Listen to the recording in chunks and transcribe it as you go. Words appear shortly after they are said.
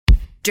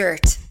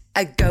Dirt,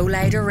 a Go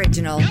Loud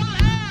original.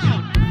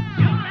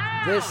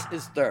 This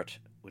is Dirt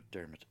with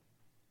Dermot.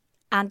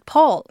 And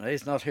Paul.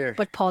 He's not here.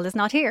 But Paul is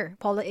not here.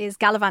 Paul is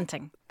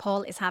gallivanting.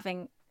 Paul is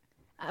having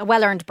a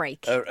well-earned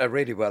break. A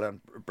really well-earned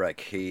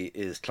break. He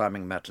is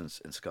climbing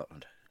mountains in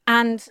Scotland.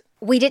 And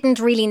we didn't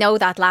really know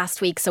that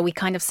last week, so we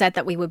kind of said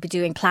that we would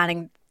be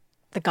planning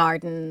the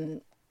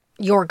garden,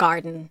 your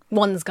garden,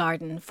 one's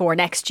garden for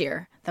next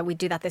year, that we'd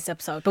do that this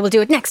episode. But we'll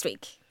do it next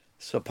week.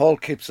 So Paul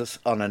keeps us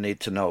on a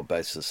need-to-know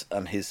basis,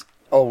 and he's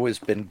always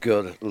been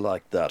good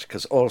like that,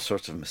 because all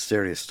sorts of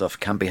mysterious stuff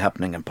can be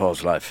happening in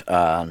Paul's life,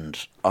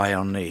 and I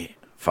only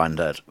find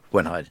out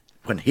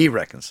when he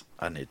reckons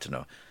I need to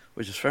know,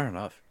 which is fair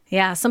enough.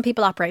 Yeah, some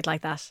people operate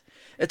like that.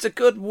 It's a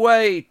good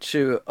way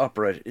to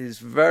operate. He's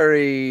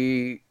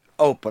very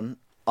open.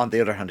 On the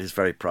other hand, he's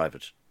very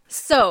private.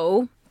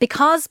 So,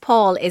 because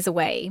Paul is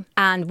away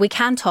and we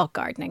can talk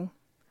gardening,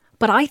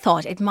 but I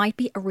thought it might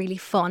be a really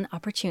fun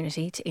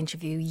opportunity to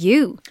interview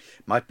you.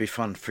 Might be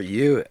fun for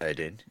you,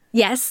 Aideen.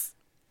 Yes.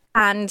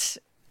 And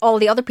all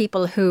the other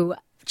people who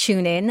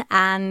tune in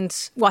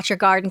and watch your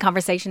garden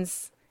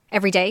conversations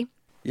every day.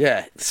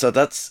 Yeah, so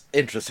that's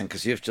interesting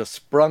because you've just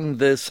sprung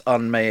this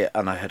on me,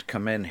 and I had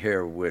come in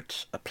here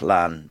with a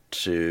plan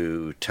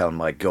to tell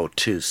my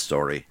go-to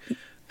story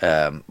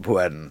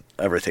when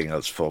everything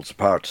else falls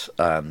apart,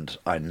 and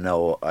I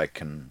know I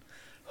can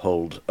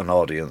hold an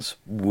audience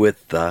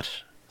with that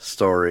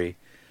story.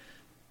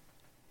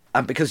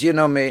 And because you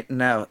know me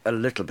now a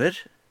little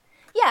bit.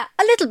 Yeah,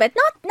 a little bit.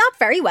 Not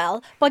very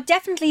well, but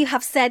definitely you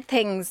have said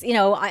things, you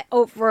know,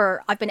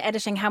 I've been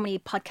editing how many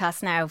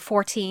podcasts now?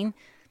 14.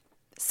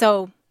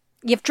 So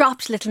you've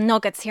dropped little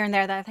nuggets here and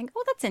there that I think,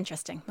 oh, that's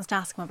interesting. Must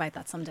ask him about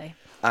that someday.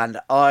 And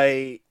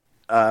I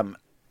don't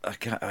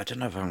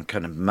know if I'm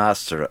kind of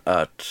master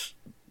at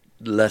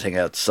letting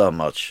out so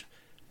much,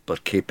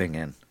 but keeping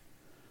in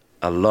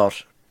a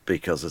lot,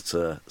 because it's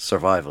a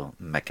survival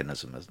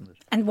mechanism, isn't it?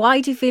 And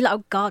why do you feel,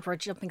 oh God, we're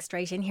jumping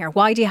straight in here.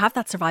 Why do you have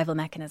that survival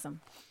mechanism?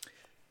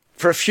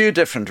 For a few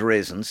different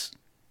reasons.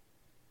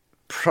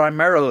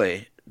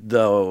 Primarily,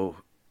 though,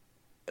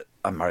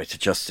 I'm married to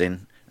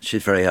Justine.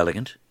 She's very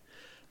elegant.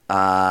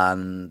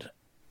 And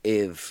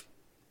if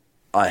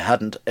I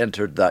hadn't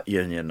entered that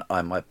union,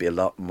 I might be a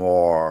lot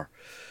more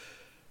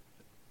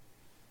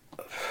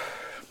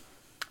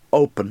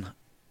open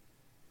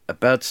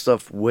about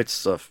stuff, with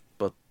stuff.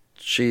 But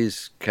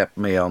she's kept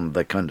me on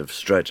the kind of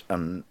straight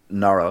and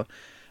narrow.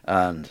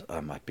 And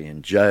I might be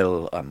in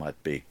jail, I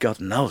might be,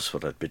 God knows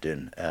what I'd be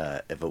doing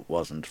if it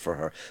wasn't for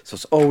her. So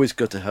it's always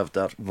good to have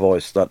that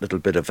voice, that little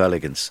bit of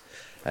elegance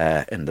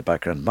in the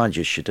background. Mind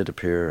you, she did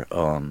appear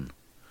on,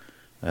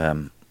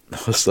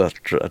 what's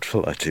that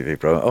dreadful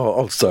ITV program? Oh,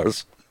 All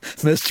Stars,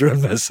 Mr.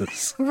 and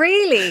Mrs.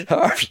 Really?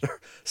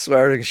 After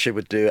swearing she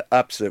would do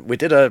absolute. We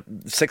did a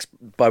 6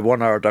 by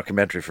 1 hour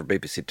documentary for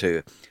BBC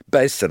Two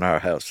based in our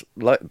house,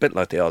 a bit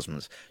like the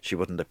Osmonds. She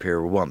wouldn't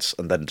appear once,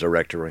 and then the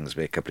director rings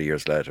me a couple of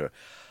years later.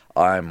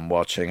 I'm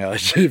watching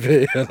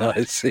ITV and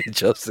I see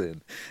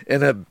Justine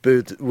in a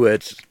booth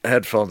with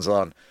headphones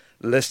on,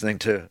 listening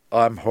to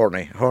I'm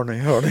Horny, Horny,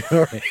 Horny,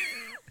 Horny,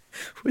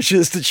 which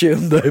is the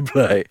tune they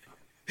play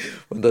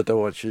when they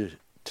don't want you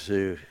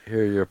to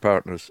hear your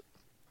partner's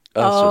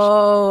answers.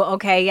 Oh,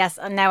 okay, yes.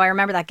 And now I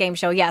remember that game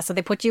show. Yeah, so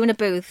they put you in a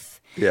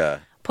booth. Yeah.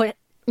 Put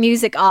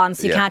music on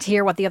so you Yeah. can't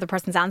hear what the other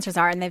person's answers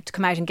are, and they have to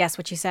come out and guess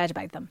what you said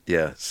about them.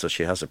 Yeah, so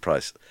she has a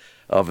price.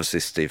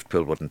 Obviously, Steve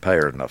Poole wouldn't pay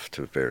her enough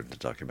to appear in the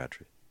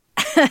documentary.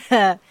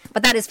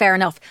 But that is fair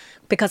enough,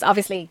 because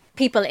obviously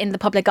people in the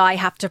public eye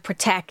have to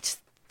protect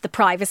the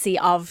privacy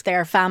of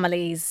their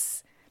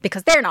families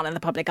because they're not in the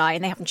public eye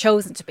and they haven't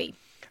chosen to be.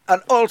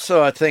 And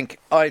also, I think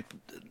I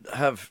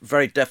have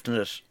very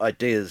definite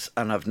ideas,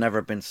 and I've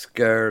never been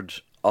scared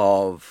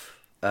of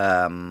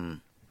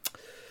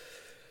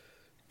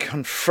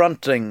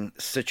confronting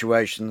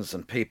situations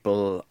and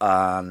people,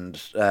 and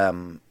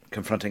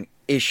confronting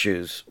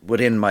issues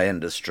within my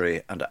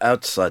industry and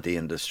outside the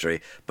industry.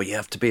 But you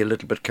have to be a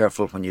little bit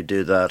careful when you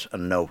do that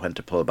and know when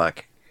to pull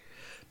back,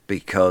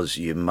 because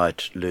you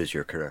might lose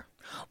your career.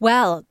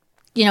 Well,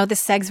 you know,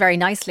 this segs very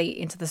nicely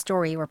into the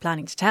story you were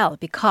planning to tell,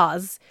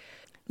 because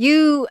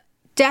you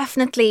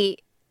definitely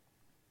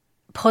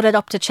put it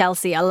up to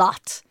Chelsea a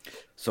lot.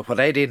 So what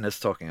Aideen is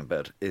talking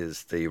about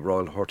is the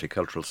Royal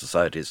Horticultural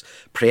Society's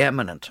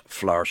preeminent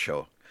flower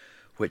show,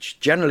 which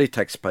generally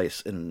takes place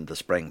in the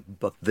spring,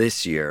 but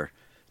this year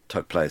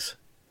took place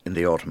in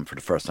the autumn for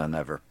the first time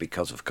ever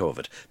because of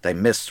COVID. They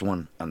missed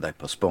one and they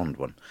postponed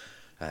one.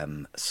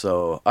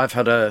 So I've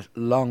had a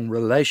long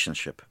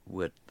relationship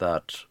with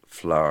that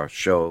flower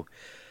show.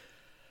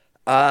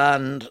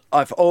 And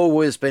I've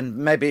always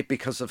been, maybe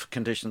because of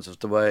conditions of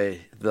the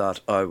way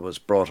that I was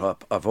brought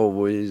up, I've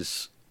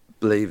always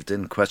believed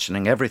in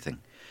questioning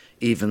everything,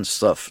 even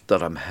stuff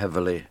that I'm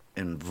heavily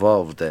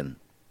involved in.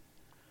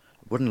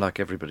 Wouldn't like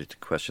everybody to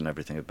question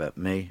everything about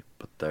me,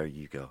 but there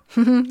you go.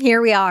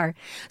 Here we are.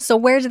 So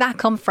where did that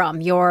come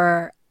from,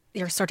 your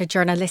sort of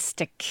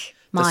journalistic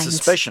mind? The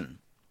suspicion.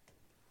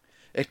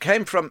 It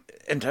came from,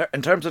 in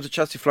terms of the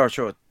Chelsea Flower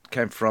Show, it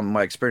came from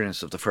my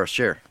experience of the first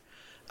year.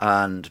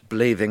 and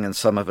believing in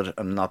some of it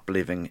and not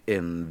believing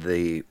in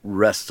the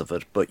rest of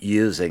it, but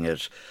using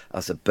it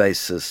as a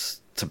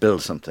basis to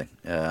build something.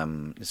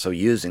 So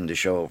using the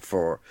show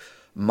for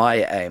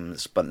my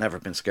aims, but never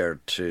been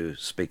scared to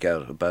speak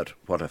out about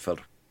what I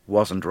felt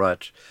wasn't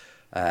right,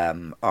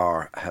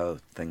 or how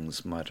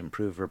things might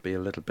improve or be a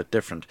little bit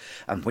different.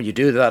 And when you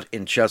do that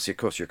in Chelsea, of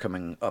course, you're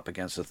coming up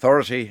against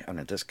authority, and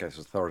in this case,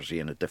 authority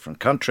in a different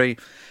country.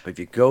 If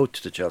you go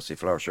to the Chelsea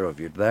Flower Show, if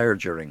you're there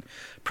during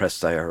press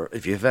day, or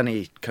if you have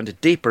any kind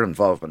of deeper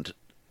involvement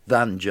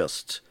than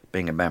just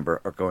being a member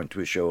or going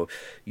to a show,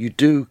 you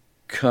do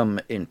come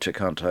into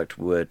contact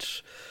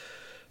with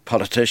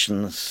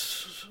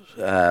politicians,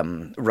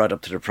 right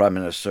up to the Prime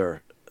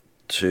Minister,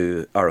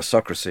 to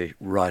aristocracy,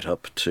 right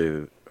up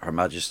to Her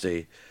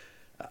Majesty,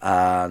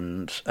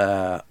 and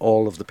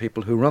all of the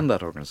people who run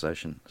that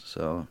organisation.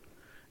 So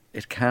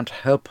it can't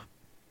help.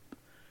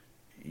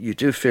 You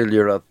do feel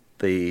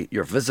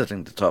you're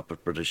visiting the top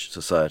of British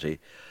society,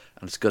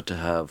 and it's good to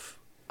have,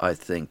 I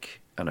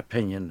think, an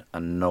opinion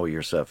and know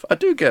yourself. I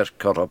do get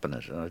caught up in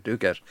it, and I do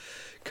get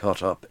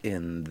caught up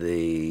in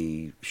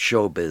the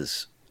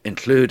showbiz,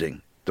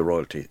 including the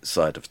royalty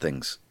side of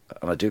things,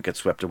 and I do get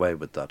swept away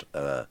with that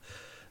a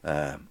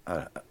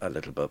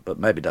little bit, but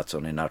maybe that's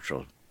only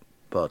natural.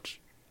 But,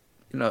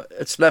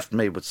 it's left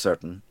me with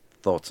certain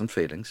thoughts and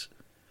feelings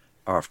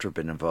after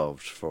being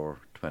involved for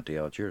 20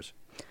 odd years.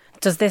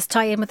 Does this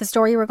tie in with the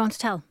story you were going to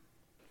tell?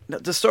 No,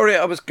 the story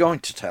I was going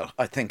to tell,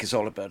 I think, is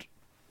all about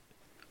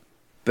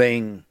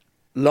being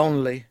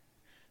lonely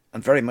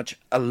and very much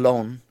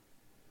alone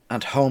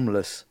and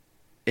homeless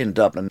in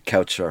Dublin,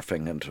 couch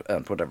surfing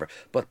and whatever,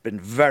 but been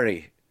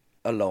very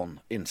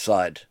alone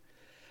inside,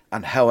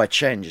 and how I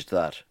changed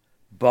that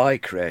by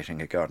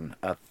creating a garden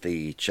at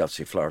the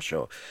Chelsea Flower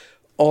Show,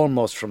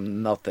 almost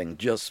from nothing,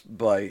 just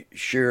by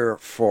sheer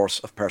force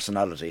of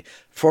personality.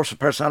 Force of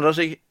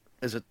personality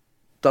is a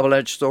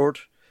double-edged sword.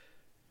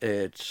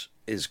 It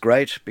is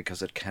great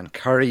because it can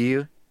carry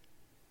you,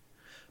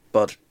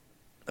 but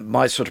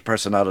my sort of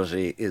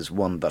personality is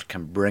one that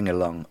can bring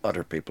along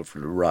other people for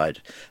the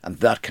ride, and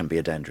that can be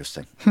a dangerous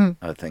thing,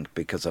 I think,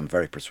 because I'm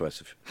very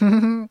persuasive.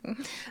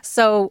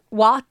 So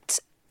what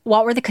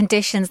were the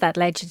conditions that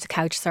led you to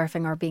couch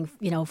surfing or being,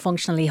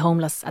 functionally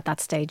homeless at that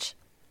stage?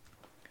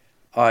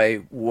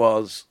 I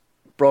was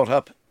brought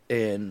up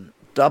in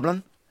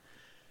Dublin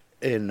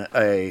in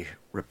a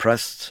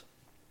repressed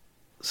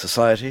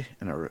society,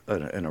 in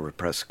a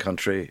repressed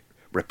country,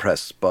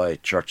 repressed by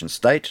church and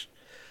state.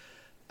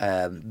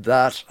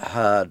 That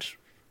had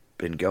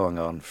been going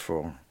on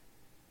for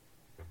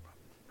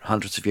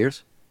hundreds of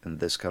years in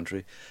this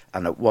country,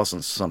 and it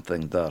wasn't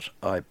something that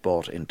I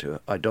bought into.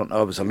 I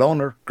was a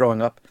loner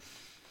growing up.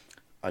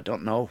 I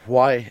don't know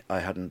why I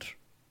hadn't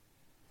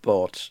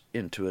bought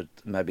into it.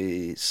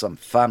 Maybe some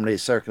family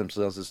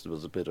circumstances. There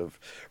was a bit of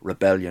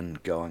rebellion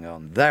going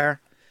on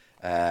there.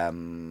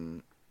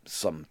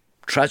 Some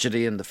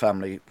tragedy in the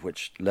family,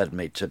 which led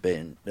me to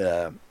being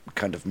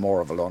kind of more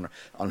of a loner.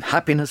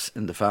 Unhappiness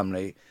in the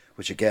family,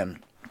 which again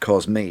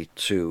caused me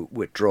to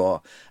withdraw.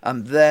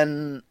 And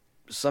then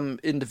some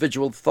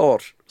individual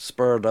thought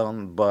spurred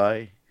on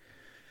by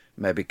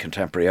maybe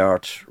contemporary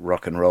art,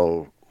 rock and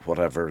roll,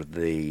 whatever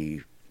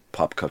the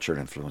pop culture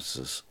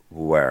influences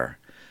were,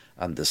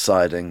 and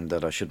deciding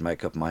that I should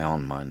make up my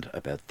own mind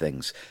about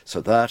things.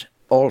 So that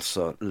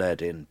also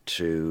led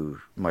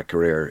into my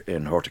career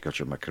in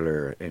horticulture, my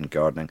career in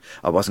gardening.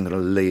 I wasn't going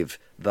to leave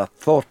that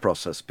thought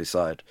process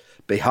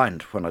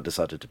behind when I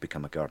decided to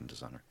become a garden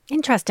designer.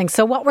 Interesting.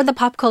 So what were the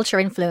pop culture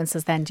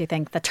influences then, do you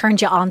think, that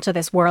turned you onto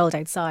this world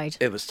outside?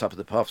 It was Top of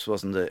the Pops,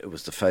 wasn't it? It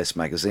was The Face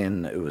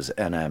magazine, it was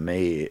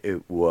NME,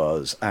 it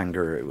was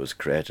anger, it was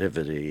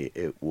creativity,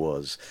 it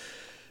was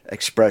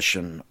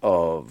expression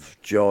of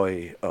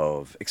joy,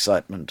 of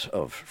excitement,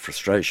 of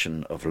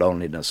frustration, of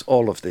loneliness,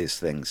 all of these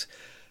things.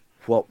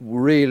 What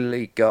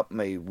really got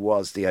me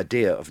was the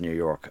idea of New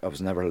York. I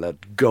was never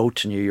allowed to go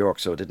to New York,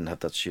 so I didn't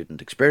have that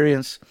student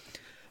experience.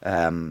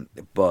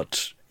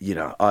 But,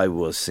 I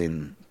was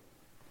seeing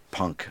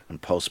punk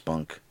and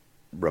post-punk,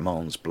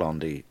 Ramones,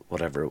 Blondie,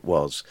 whatever it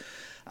was.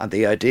 And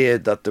the idea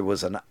that there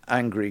was an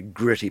angry,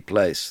 gritty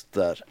place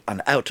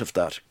and out of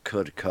that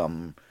could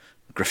come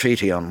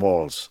graffiti on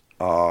walls,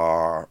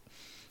 or,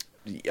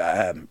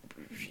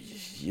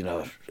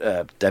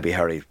 Debbie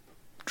Harry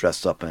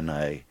dressed up in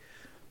a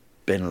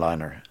bin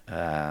liner,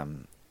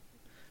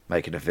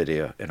 making a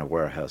video in a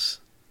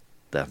warehouse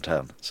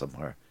downtown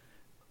somewhere.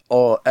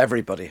 Or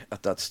everybody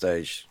at that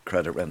stage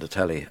credit round the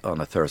telly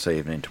on a Thursday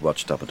evening to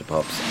watch Top of the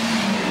Pops.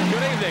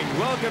 Good evening,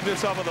 welcome to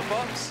Top of the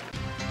Pops.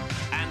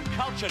 And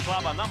Culture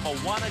Club are number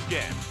one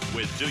again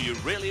with Do You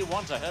Really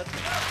Want to Hurt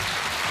Me?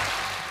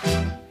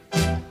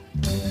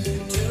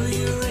 Do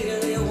you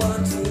really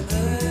want to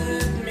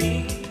hurt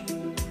me?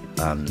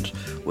 And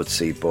would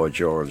see Boy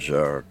George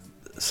or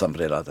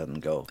somebody like that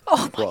and go,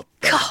 oh my what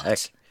the God.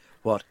 heck?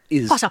 What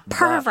is What a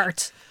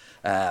pervert.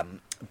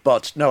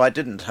 But no, I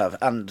didn't have,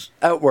 and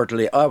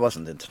outwardly I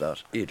wasn't into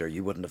that either.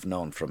 You wouldn't have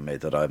known from me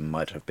that I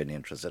might have been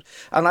interested.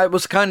 And I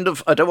was kind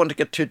of, I don't want to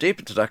get too deep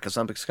into that because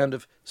I was kind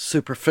of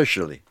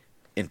superficially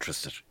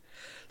interested.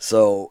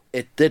 So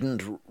it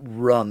didn't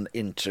run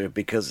into,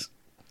 because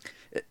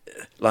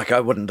like I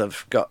wouldn't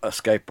have got a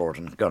skateboard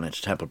and gone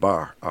into Temple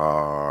Bar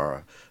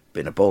or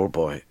been a bowl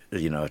boy,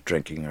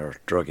 drinking or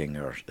drugging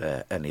or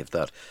any of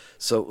that.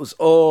 So it was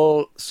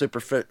all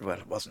superficial. Well,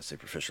 it wasn't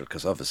superficial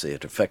because obviously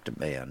it affected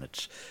me, and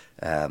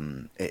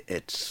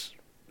it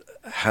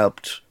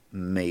helped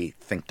me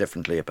think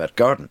differently about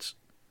gardens.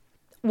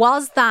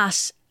 Was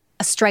that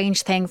a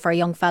strange thing for a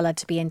young fella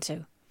to be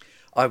into?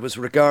 I was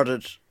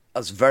regarded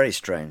as very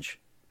strange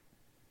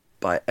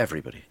by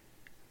everybody,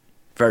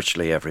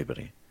 virtually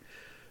everybody,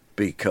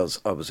 because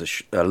I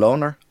was a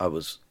loner. I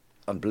was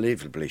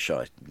unbelievably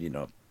shy,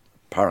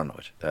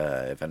 paranoid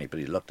if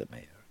anybody looked at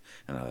me.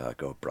 I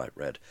go bright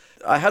red.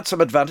 I had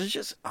some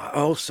advantages.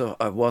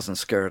 I wasn't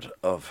scared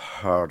of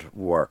hard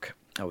work.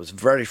 I was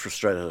very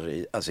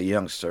frustrated as a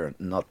youngster,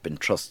 not being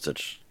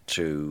trusted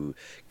to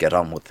get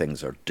on with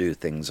things or do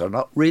things, or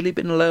not really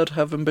being allowed to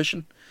have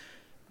ambition,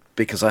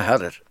 because I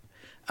had it.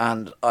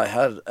 And I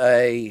had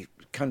a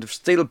kind of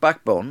steel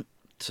backbone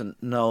to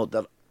know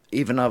that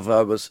even if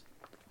I was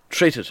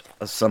treated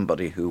as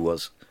somebody who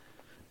was,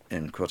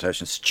 in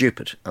quotation,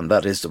 stupid, and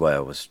that is the way I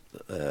was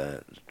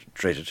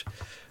treated,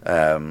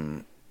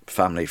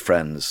 family,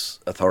 friends,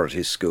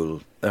 authorities,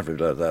 school,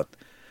 everybody like that,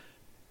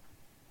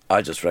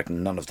 I just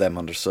reckon none of them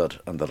understood,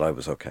 and that I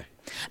was okay.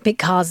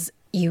 Because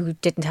you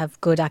didn't have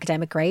good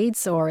academic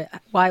grades, or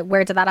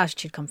where did that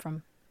attitude come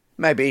from?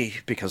 Maybe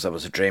because I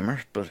was a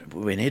dreamer, but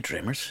we need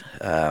dreamers.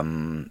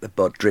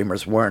 But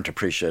dreamers weren't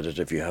appreciated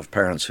if you have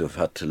parents who have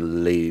had to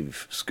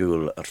leave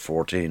school at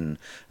 14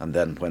 and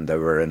then when they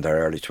were in their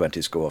early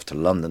 20s go off to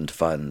London to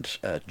find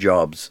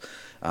jobs,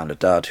 and a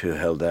dad who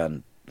held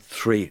down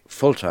 3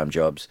 full-time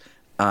jobs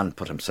and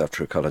put himself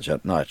through college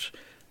at night.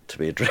 To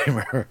be a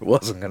dreamer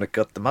wasn't going to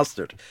cut the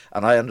mustard.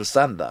 And I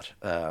understand that.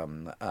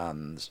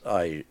 And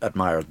I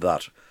admired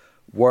that.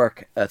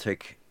 Work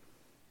ethic,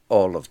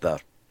 all of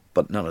that.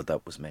 But none of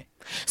that was me.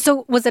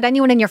 So was it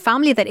anyone in your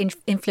family that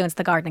influenced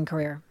the gardening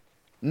career?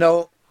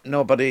 No,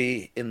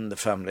 nobody in the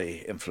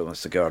family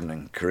influenced the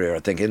gardening career. I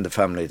think in the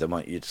family they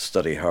want you to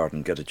study hard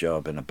and get a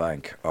job in a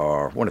bank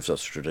or one of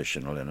those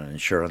traditional in an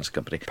insurance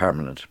company,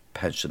 permanent,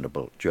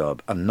 pensionable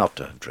job, and not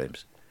to have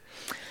dreams.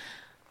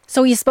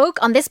 So you spoke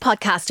on this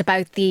podcast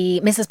about the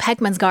Mrs.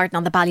 Pegman's garden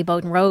on the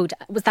Ballyboden Road.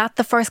 Was that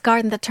the first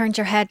garden that turned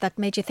your head, that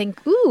made you think,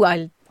 ooh,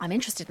 I'm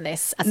interested in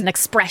this as an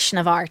expression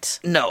of art?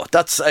 No,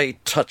 that's a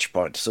touch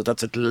point. So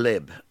that's a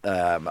glib.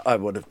 I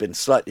would have been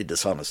slightly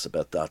dishonest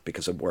about that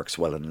because it works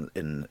well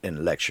in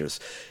lectures.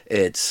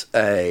 It's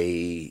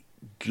a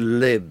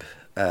glib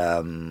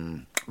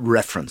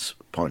reference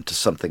point to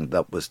something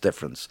that was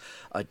different.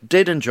 I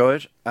did enjoy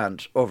it,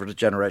 and over the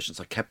generations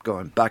I kept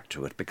going back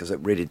to it because it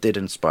really did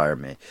inspire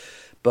me.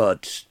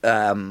 But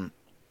it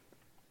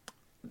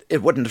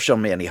wouldn't have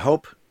shown me any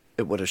hope.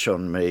 It would have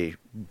shown me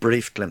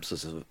brief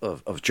glimpses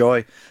of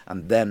joy.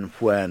 And then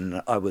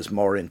when I was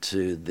more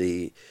into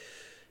the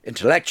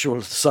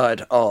intellectual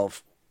side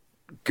of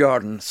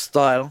garden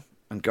style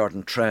and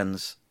garden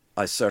trends,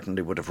 I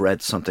certainly would have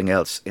read something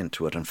else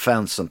into it and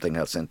found something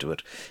else into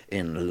it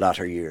in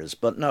latter years.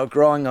 But no,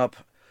 growing up,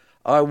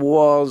 I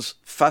was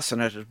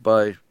fascinated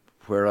by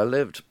where I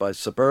lived, by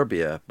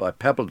suburbia, by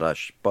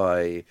Pebbledash,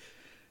 by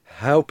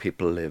how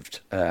people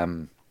lived,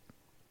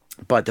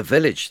 by the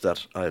village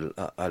that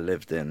I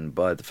lived in,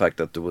 by the fact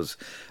that there was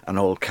an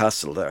old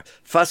castle there.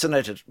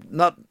 Fascinated,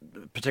 not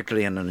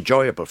particularly an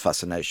enjoyable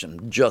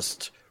fascination,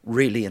 just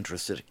really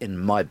interested in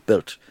my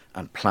built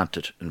and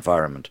planted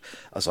environment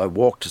as I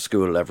walked to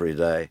school every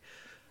day.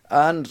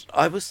 And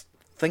I was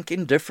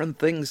thinking different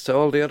things to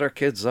all the other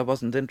kids. I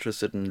wasn't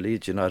interested in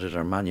Leeds United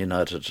or Man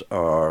United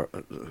or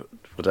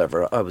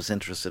whatever. I was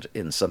interested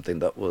in something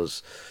that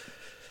was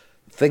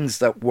things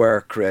that were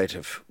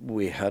creative.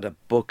 We had a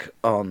book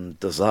on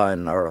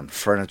design or on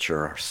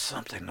furniture or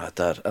something like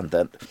that. And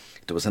then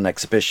there was an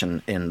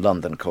exhibition in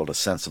London called A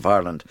Sense of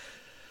Ireland.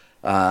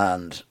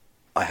 And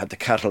I had the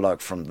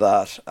catalogue from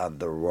that. And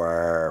there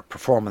were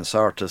performance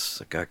artists,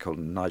 a guy called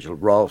Nigel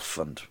Rolfe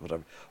and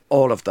whatever.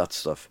 All of that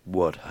stuff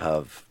would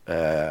have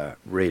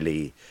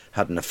really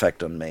had an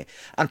effect on me.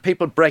 And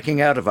people breaking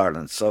out of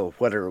Ireland. So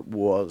whether it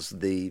was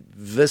the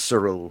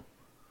visceral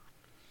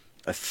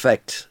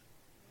effect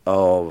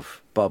of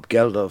Bob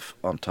Geldof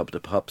on Top of the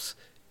Pops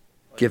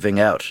giving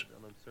out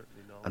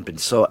and been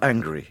so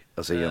angry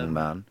as a young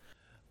man.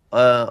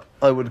 I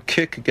would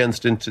kick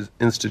against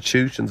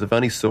institutions of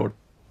any sort.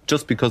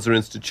 Just because they're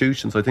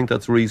institutions, I think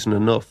that's reason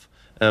enough.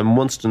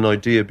 Once an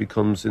idea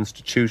becomes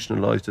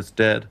institutionalised, it's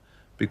dead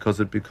because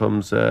it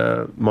becomes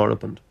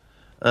moribund.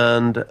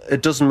 And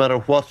it doesn't matter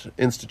what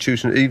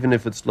institution, even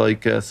if it's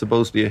like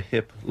supposedly a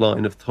hip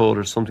line of thought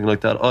or something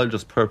like that, I'll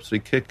just purposely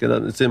kick it.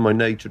 It's in my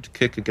nature to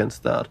kick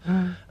against that.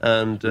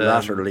 And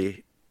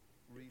laterally,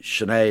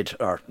 Sinead,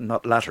 or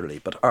not laterally,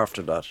 but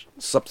after that,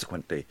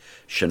 subsequently,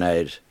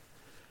 Sinead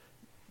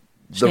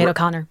Sinead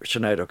O'Connor.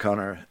 Sinead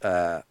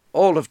O'Connor.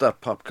 All of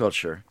that pop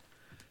culture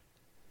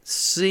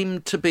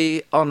seemed to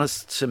be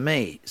honest to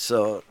me.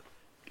 So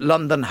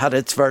London had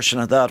its version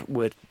of that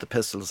with the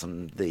Pistols,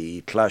 and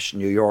the Clash.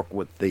 New York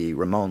with the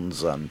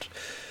Ramones, and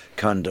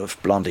kind of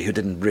Blondie, who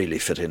didn't really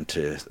fit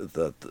into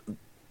the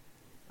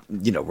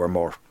were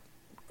more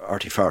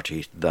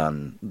arty-farty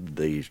than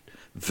the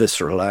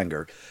visceral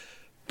anger.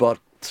 But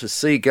to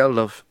see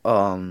Geldof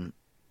on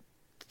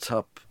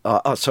top,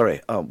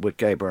 with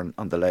Gay Byrne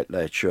on the Late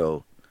Late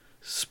Show,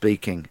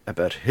 speaking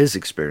about his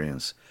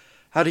experience,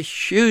 had a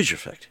huge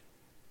effect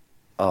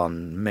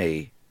on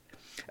me.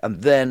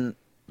 And then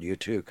you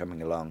two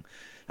coming along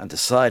and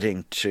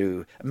deciding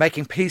to,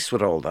 making peace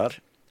with all that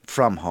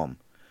from home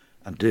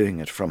and doing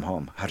it from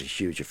home had a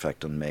huge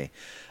effect on me.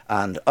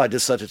 And I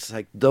decided to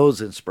take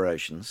those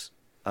inspirations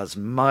as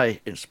my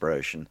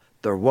inspiration.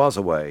 There was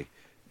a way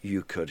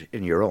you could,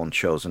 in your own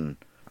chosen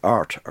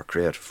art or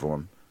creative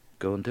form,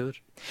 go and do it.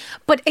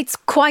 But it's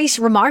quite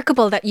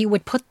remarkable that you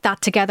would put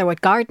that together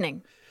with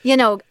gardening.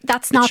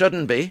 That's not... It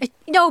shouldn't be.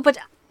 No, but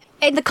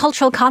in the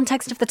cultural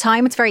context of the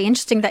time, it's very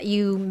interesting that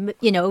you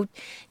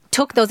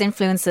took those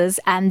influences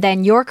and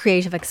then your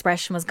creative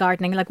expression was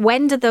gardening. Like,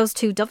 when did those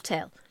two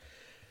dovetail?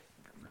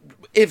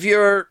 If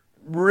you're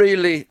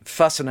really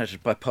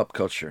fascinated by pop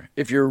culture,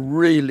 if you're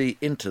really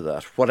into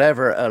that,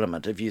 whatever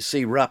element, if you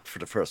see rap for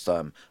the first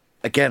time,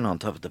 again on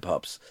top of the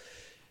pops,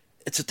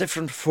 it's a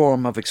different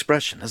form of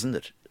expression, isn't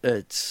it?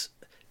 It's,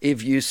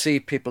 if you see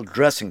people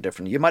dressing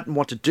differently, you mightn't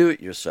want to do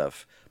it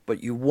yourself,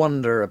 but you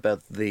wonder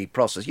about the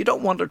process. You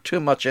don't wonder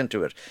too much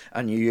into it,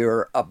 and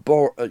you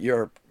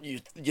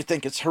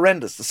think it's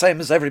horrendous, the same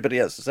as everybody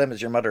else, the same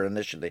as your mother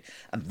initially,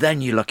 and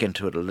then you look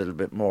into it a little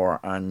bit more,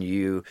 and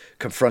you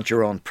confront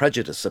your own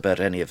prejudice about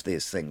any of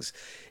these things.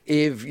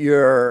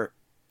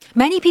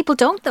 Many people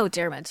don't, though,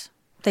 Dermot.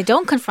 They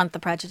don't confront the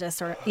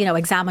prejudice or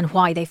examine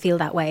why they feel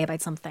that way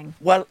about something.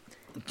 Well,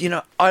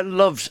 I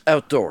loved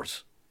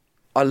outdoors.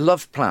 I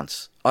love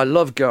plants. I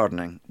love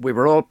gardening. We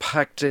were all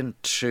packed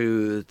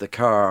into the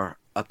car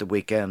at the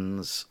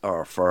weekends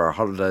or for our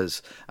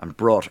holidays and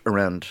brought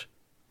around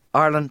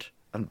Ireland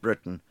and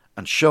Britain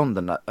and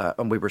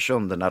and we were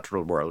shown the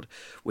natural world.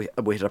 We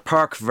had a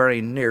park very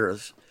near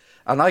us,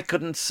 and I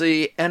couldn't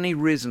see any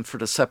reason for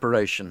the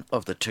separation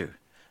of the two.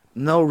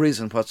 No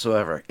reason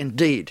whatsoever.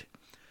 Indeed,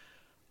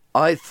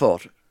 I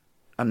thought,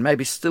 and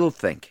maybe still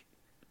think,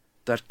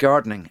 that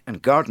gardening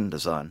and garden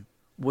design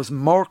was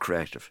more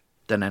creative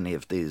than any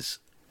of these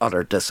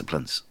other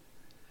disciplines.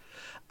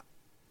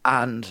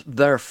 And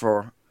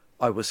therefore,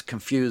 I was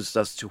confused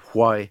as to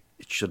why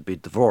it should be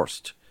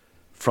divorced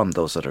from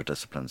those other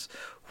disciplines,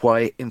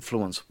 why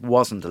influence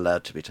wasn't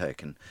allowed to be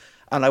taken.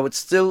 And I would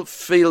still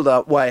feel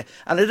that way.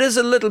 And it is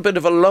a little bit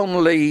of a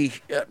lonely,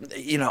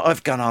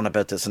 I've gone on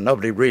about this and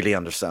nobody really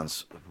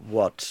understands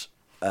what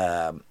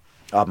I'm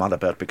on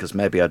about, because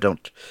maybe I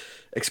don't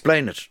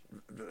explain it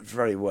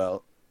very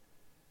well.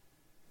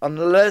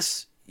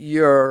 Unless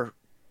you're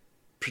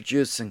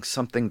producing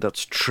something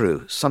that's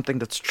true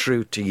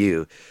to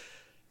you,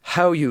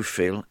 how you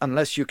feel,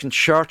 unless you can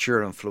chart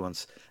your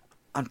influence,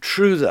 and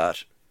through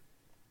that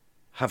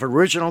have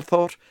original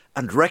thought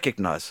and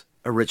recognise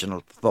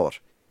original thought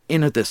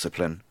in a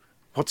discipline,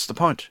 what's the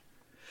point?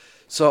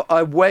 So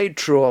I wade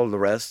through all the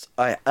rest.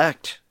 I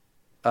act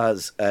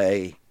as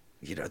a,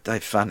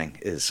 Dave Fanning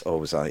is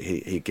always,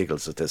 he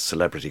giggles at this,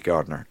 celebrity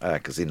gardener,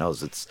 because he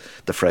knows it's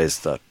the phrase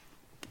that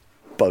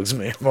bugs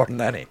me more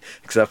than any,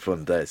 except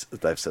when Dave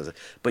says it.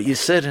 But you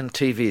sit in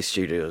TV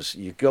studios,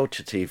 you go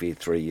to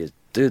TV3, you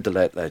do the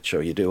Late Late Show,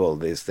 you do all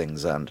these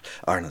things, and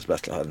Ireland's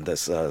Best and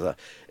this, that.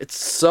 It's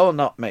so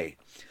not me.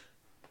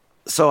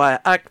 So I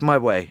act my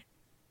way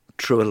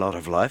through a lot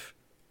of life,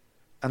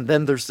 and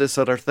then there's this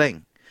other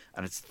thing,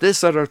 and it's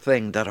this other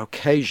thing that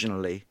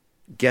occasionally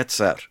gets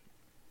out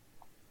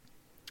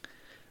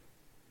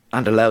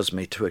and allows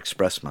me to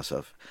express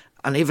myself.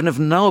 And even if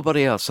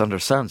nobody else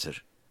understands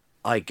it,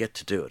 I get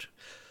to do it.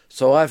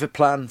 So I have a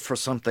plan for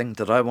something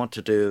that I want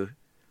to do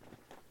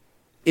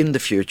in the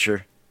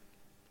future.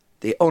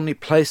 The only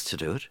place to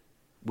do it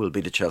will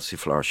be the Chelsea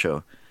Flower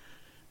Show.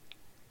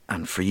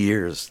 And for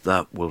years,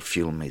 that will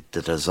fuel me,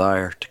 the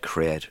desire to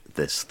create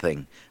this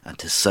thing and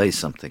to say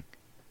something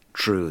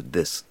through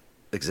this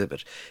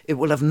exhibit. It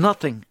will have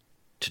nothing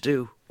to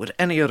do with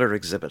any other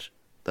exhibit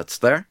that's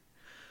there,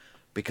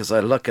 because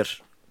I look at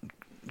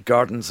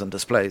gardens and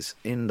displays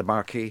in the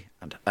marquee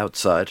and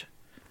outside.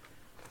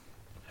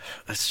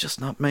 It's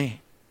just not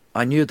me.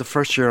 I knew the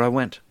first year I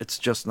went, it's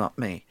just not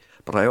me.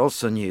 But I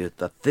also knew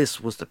that this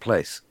was the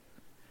place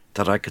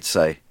that I could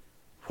say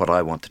what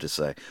I wanted to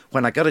say.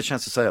 When I got a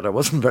chance to say it, I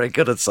wasn't very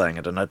good at saying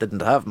it, and I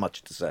didn't have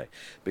much to say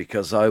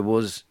because I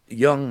was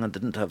young and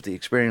didn't have the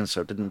experience,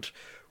 or didn't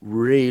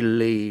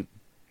really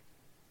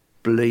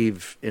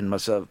believe in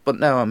myself. But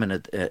now I'm in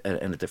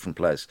a different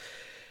place.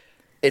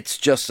 It's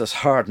just as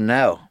hard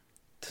now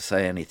to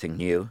say anything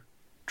new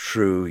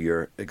through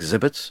your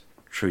exhibits,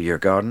 through your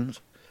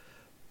gardens,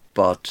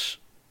 but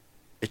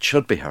it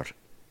should be hard,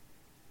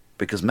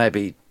 because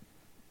maybe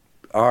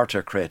art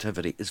or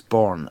creativity is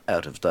born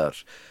out of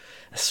that.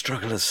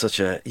 Struggle is such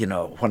a,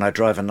 when I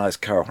drive a nice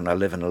car, when I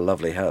live in a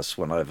lovely house,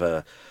 when I have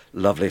a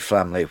lovely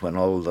family, when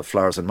all the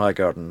flowers in my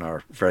garden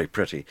are very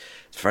pretty,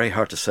 it's very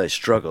hard to say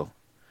struggle.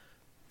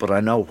 But I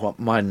know what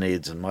my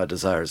needs and my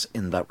desires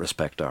in that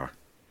respect are.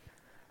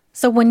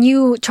 So when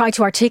you try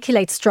to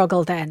articulate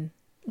struggle then,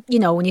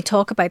 when you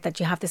talk about that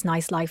you have this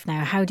nice life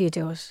now, how do you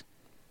do it?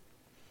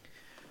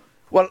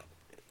 Well,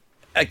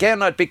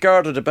 again, I'd be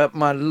guarded about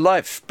my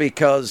life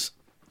because...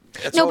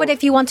 But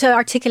if you want to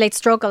articulate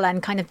struggle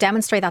and kind of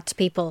demonstrate that to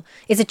people,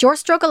 is it your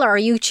struggle or are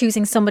you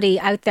choosing somebody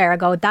out there and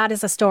go, that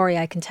is a story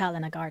I can tell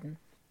in a garden?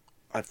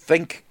 I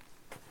think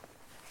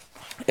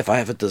if I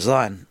have a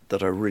design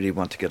that I really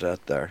want to get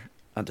out there,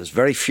 and there's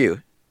very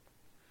few,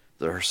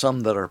 there are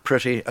some that are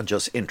pretty and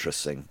just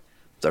interesting.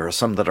 There are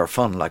some that are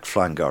fun, like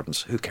flying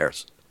gardens. Who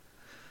cares?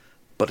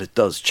 But it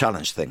does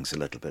challenge things a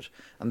little bit.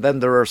 And then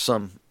there are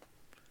some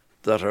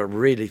that are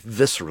really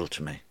visceral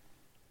to me.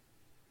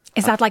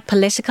 Is that like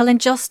political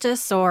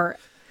injustice, or...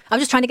 I'm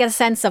just trying to get a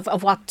sense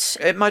of what...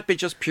 It might be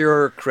just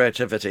pure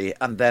creativity,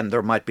 and then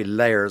there might be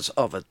layers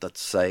of it that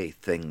say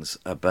things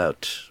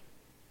about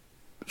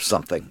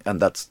something, and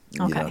that's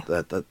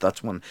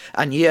that's one.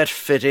 And yet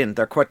fit in.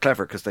 They're quite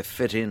clever because they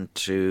fit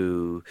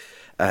into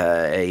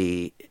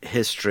a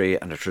history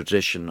and a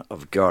tradition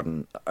of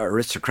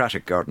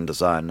aristocratic garden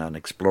design and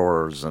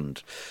explorers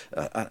and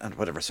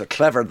whatever. So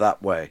clever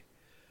that way.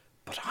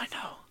 But I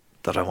know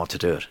that I want to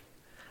do it.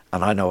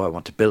 And I know I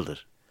want to build it.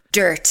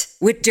 Dirt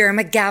with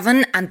Dermot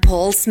Gavin and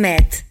Paul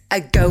Smith, a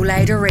Go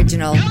Loud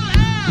original.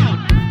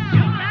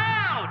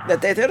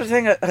 The other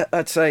thing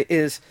I'd say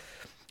is,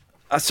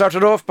 I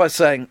started off by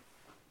saying,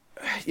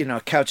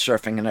 couch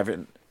surfing and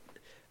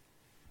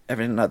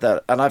everything like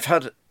that. And I've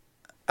had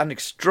an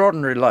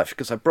extraordinary life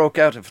because I broke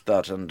out of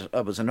that and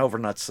I was in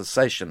overnight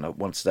cessation at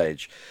one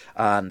stage.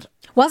 And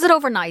was it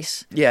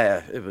overnight?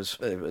 Yeah, it was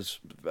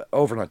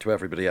overnight to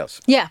everybody else.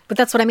 Yeah, but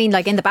that's what I mean,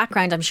 like in the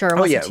background, I'm sure it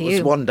wasn't to you. It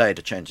was one day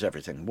that changed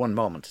everything, one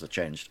moment that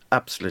changed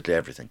absolutely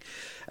everything.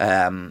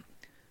 But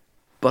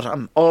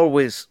I'm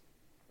always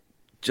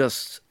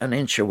just an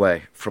inch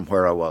away from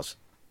where I was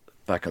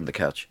back on the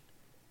couch,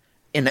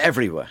 in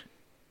every way.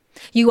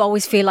 You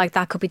always feel like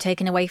that could be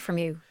taken away from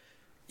you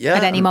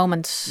at any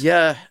moment.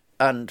 Yeah,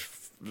 and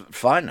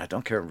fine, I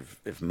don't care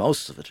if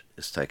most of it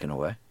is taken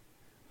away.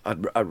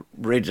 I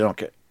really don't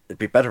care. It'd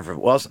be better if it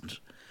wasn't.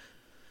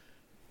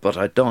 But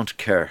I don't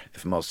care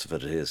if most of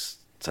it is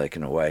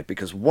taken away,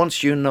 because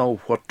once you know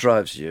what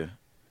drives you,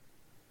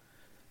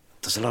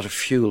 there's a lot of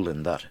fuel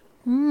in that.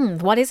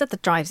 What is it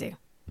that drives you?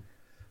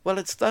 Well,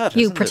 it's that,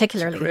 you isn't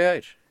particularly. It? To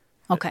create.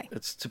 Okay.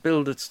 It's to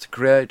build, it's to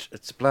create,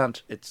 it's to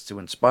plant, it's to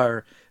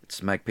inspire, it's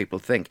to make people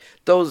think.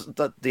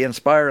 The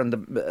inspire and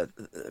the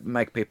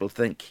make people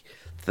think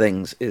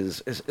things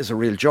is a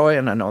real joy,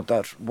 and I know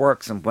that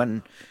works. And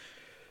when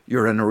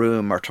you're in a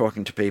room or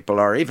talking to people,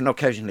 or even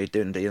occasionally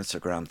doing the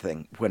Instagram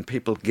thing, when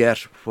people get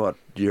what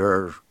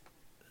you're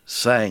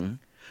saying,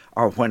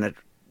 or when it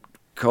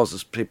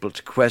causes people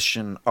to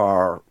question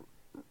or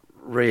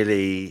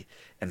really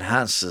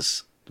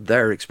enhances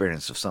their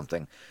experience of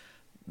something,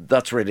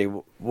 that's really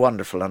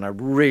wonderful, and I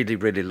really,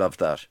 really love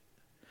that.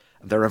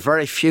 There are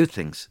very few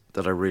things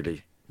that I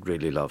really,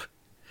 really love.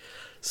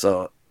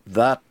 So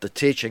that, the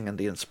teaching and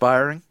the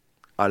inspiring,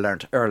 I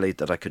learned early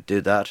that I could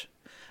do that,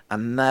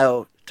 and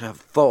now to have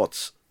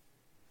thoughts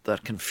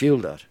that can fuel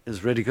that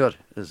is really good,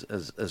 is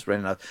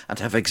really nice, and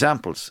to have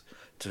examples,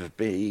 to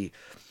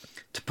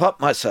put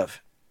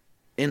myself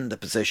in the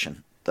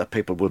position that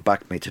people will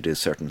back me to do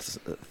certain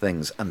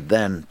things, and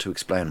then to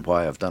explain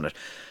why I've done it.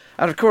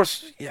 And of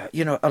course,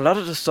 a lot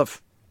of the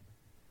stuff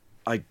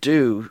we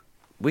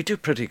do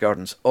pretty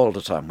gardens all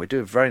the time. We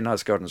do very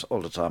nice gardens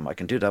all the time. I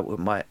can do that with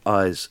my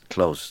eyes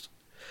closed.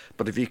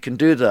 But if you can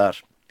do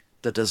that,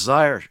 the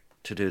desire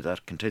to do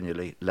that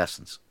continually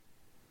lessens.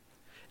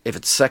 If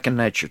it's second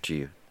nature to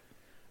you,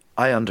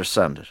 I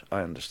understand it.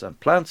 I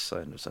understand plants, I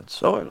understand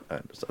soil, I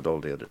understand all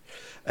the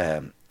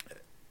other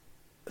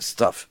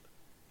stuff.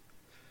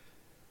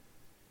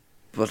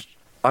 But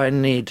I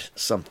need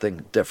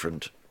something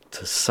different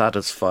to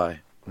satisfy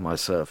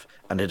myself.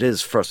 And it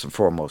is first and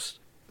foremost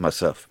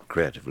myself,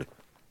 creatively.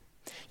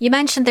 You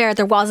mentioned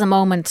there was a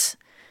moment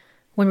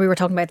when we were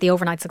talking about the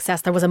overnight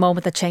success. There was a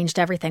moment that changed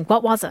everything.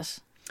 What was it?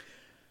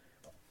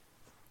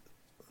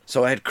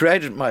 So I had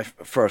created my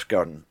first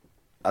garden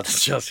at the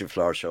Chelsea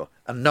Flower Show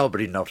and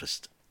nobody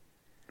noticed,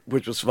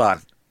 which was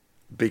fine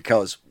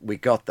because we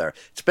got there.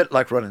 It's a bit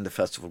like running the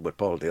festival with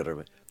Paul the other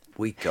way.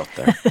 We got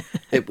there.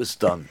 It was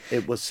done.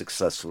 It was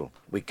successful.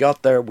 We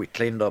got there, we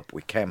cleaned up,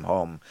 we came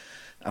home,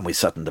 and we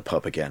sat in the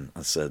pub again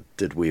and said,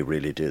 did we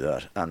really do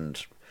that?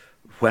 And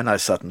when I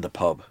sat in the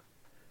pub,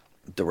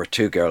 there were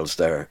two girls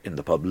there in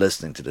the pub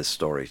listening to this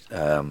story,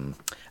 Anita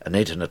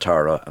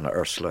Natara and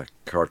Ursula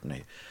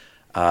Courtney.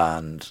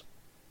 And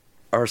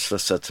Ursula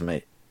said to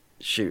me,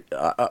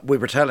 we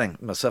were telling,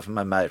 myself and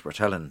my mate were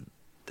telling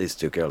these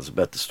two girls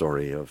about the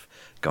story of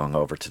going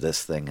over to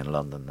this thing in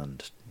London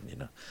and,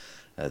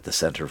 the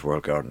centre of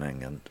world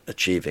gardening, and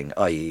achieving,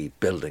 i.e.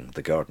 building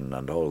the garden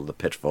and all the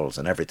pitfalls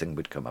and everything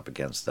we'd come up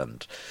against,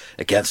 and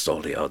against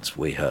all the odds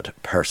we had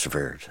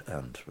persevered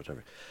and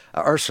whatever.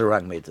 Ursula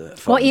rang me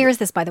What year is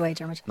this, by the way,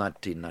 Dermot?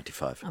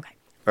 1995. Okay.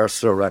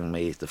 Ursula rang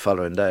me the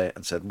following day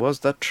and said, "Was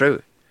that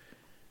true?"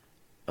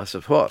 I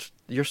said, "What?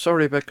 You're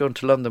sorry about going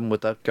to London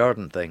with that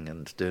garden thing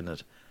and doing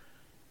it?"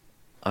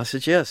 I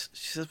said, "Yes."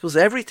 She said, "Was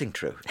everything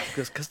true?"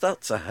 Because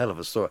that's a hell of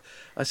a story.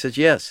 I said,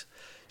 "Yes."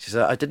 She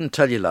said, "I didn't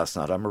tell you last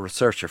night. I'm a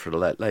researcher for the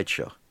Late Late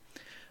Show."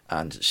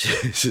 And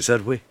she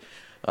said,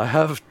 I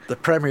have the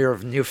premiere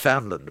of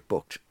Newfoundland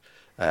booked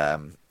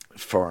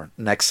for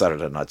next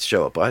Saturday night's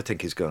show, but I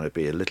think he's going to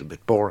be a little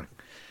bit boring.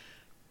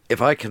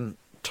 If I can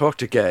talk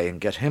to Gay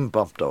and get him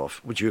bumped off,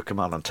 would you come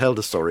on and tell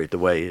the story the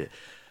way...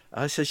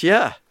 I said,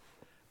 yeah.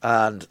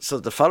 And so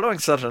the following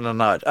Saturday,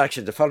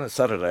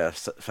 I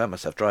found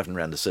myself driving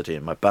around the city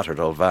in my battered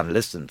old van,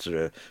 listening to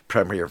the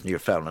premiere of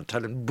Newfoundland,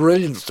 telling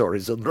brilliant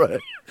stories on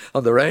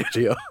the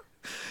radio.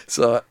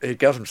 So he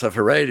got himself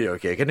a radio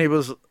gig, and he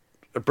was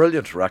a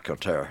brilliant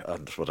raconteur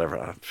and whatever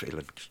I'm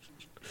feeling.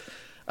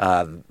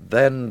 And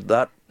then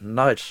that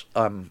night,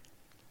 I'm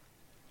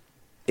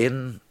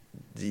in,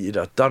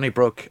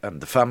 Donnybrook,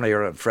 and the family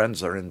and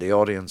friends are in the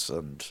audience,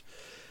 and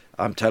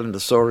I'm telling the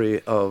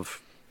story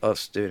of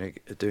us doing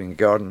a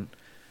garden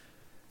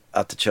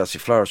at the Chelsea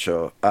Flower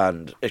Show,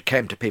 and it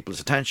came to people's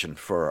attention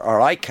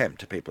I came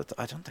to people.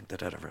 I don't think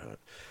they'd ever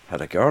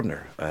had a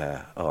gardener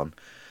on,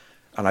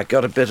 and I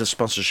got a bit of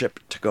sponsorship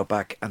to go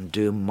back and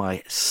do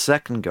my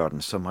second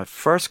garden. So my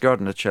first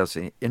garden at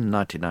Chelsea in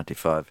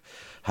 1995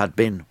 had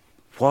been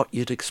what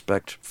you'd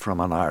expect from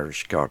an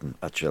Irish garden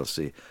at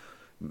Chelsea,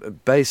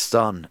 based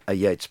on a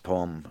Yeats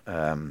poem,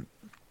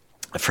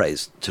 a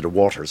phrase, "to the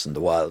waters and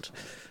the wild,"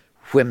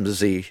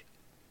 whimsy,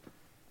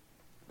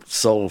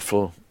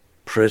 soulful,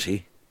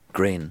 pretty,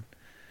 green,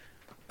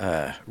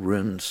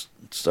 ruined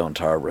stone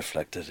tower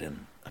reflected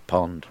in a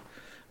pond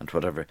and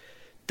whatever.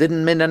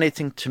 Didn't mean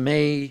anything to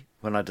me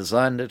when I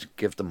designed it,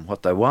 give them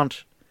what they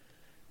want,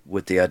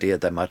 with the idea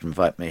they might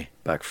invite me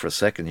back for a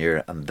second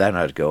year, and then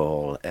I'd go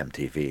all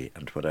MTV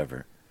and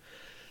whatever.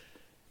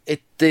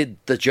 It did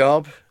the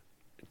job,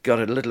 got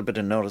a little bit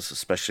of notice,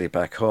 especially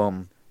back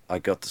home. I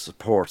got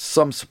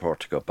some support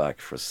to go back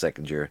for a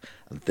second year,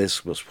 and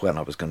this was when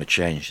I was going to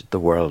change the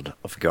world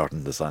of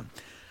garden design.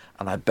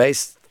 And I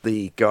based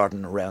the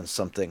garden around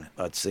something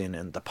I'd seen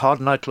in the Pod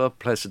nightclub,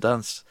 place of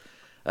dance.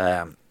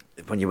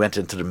 When you went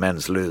into the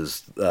men's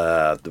loos,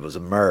 there was a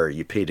mirror.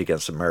 You peed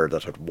against a mirror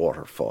that had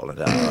water falling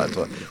down. And I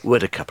thought,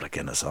 with a couple of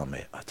Guinness on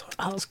me, I thought,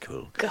 that's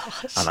cool.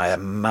 Gosh. And I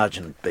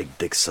imagined big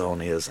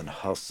Dixonias and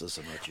hostas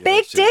and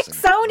big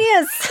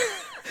Dixonias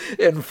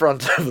in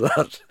front of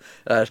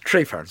that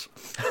tree ferns.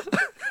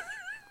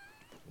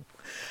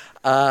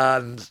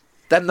 And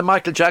then the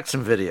Michael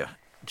Jackson video.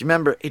 Do you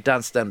remember he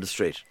danced down the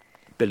street,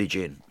 Billie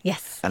Jean?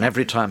 Yes. And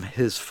every time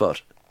his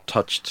foot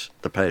touched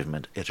the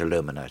pavement, it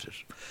illuminated.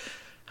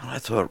 And I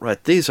thought,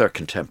 right, these are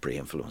contemporary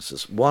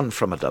influences. One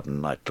from a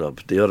Dublin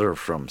nightclub, the other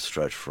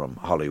straight from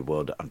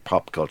Hollywood and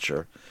pop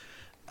culture.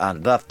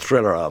 And that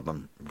Thriller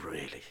album,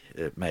 really,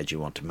 it made you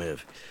want to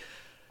move.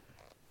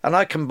 And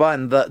I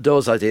combined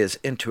those ideas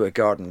into a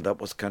garden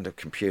that was kind of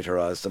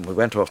computerized, and we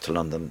went off to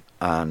London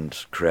and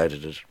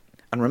created it.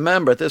 And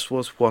remember, this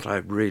was what I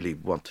really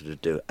wanted to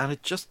do, and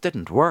it just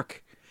didn't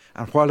work.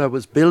 And while I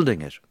was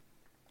building it,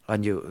 I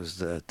knew it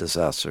was a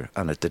disaster,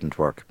 and it didn't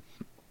work.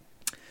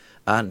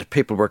 And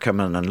people were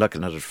coming and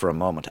looking at it for a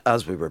moment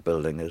as we were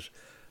building it.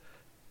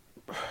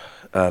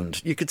 And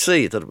you could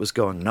see that it was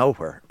going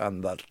nowhere,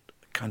 and that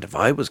kind of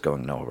I was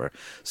going nowhere.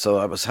 So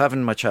I was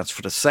having my chance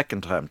for the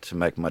second time to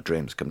make my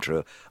dreams come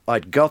true.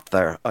 I'd got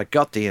there. I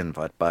got the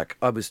invite back.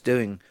 I was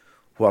doing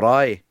what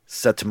I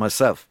said to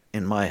myself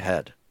in my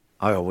head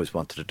I always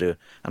wanted to do,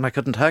 and I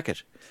couldn't hack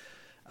it.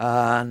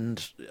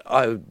 And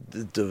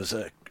there was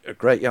a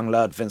great young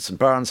lad, Vincent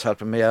Barnes,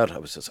 helping me out. I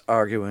was just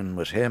arguing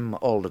with him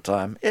all the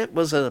time. It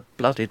was a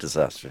bloody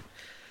disaster.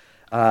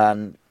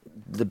 And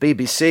the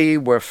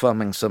BBC were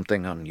filming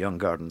something on young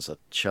gardeners at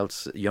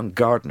Chelsea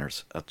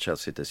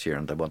this year,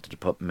 and they wanted to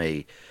put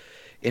me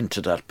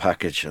into that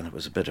package, and it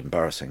was a bit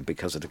embarrassing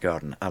because of the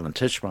garden. Alan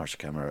Titchmarsh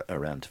came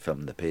around to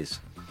film the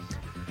piece.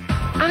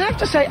 I have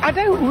to say, I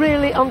don't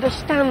really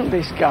understand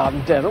this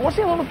garden, Dermot. What's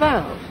it all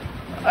about?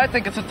 I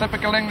think it's a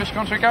typical English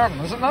country garden,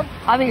 is it not?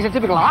 I think it's a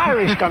typical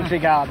Irish country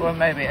garden. Well,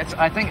 maybe.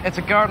 I think it's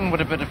a garden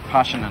with a bit of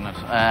passion in it.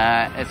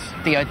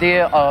 It's the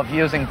idea of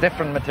using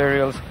different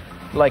materials,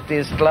 like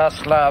these glass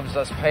slabs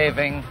as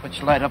paving,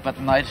 which light up at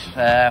night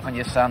when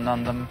you stand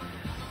on them.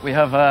 We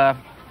have a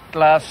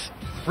glass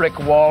brick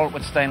wall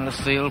with stainless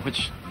steel,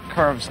 which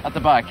curves at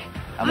the back,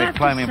 and we have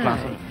climbing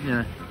plants.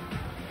 Yeah.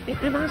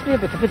 It reminds me a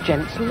bit of a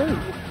gents' loo.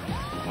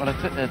 Well,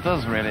 it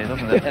does really,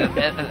 doesn't it?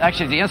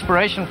 Actually, the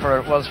inspiration for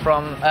it was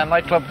from a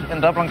nightclub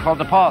in Dublin called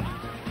The Pod.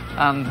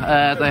 And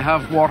they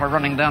have water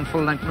running down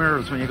full-length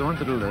mirrors when you go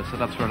into the loo, so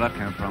that's where that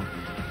came from.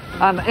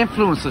 And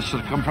influences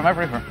should come from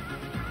everywhere.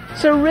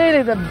 So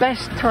really the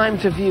best time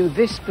to view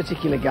this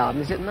particular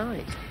garden is at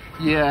night?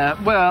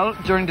 Yeah, well,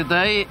 during the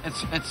day,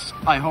 it's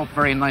I hope,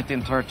 very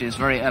 1930s,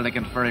 very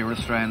elegant, very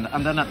restrained.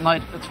 And then at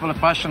night, it's full of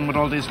fashion with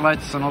all these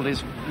lights and all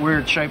these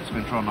weird shapes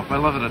being thrown up. I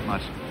love it at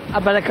night. I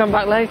better come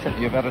back later.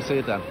 You better see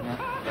it then.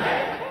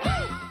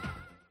 Yeah.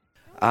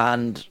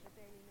 And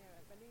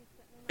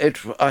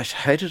I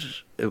hated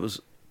it. It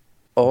was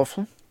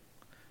awful.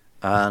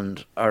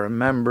 And I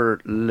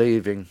remember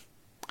leaving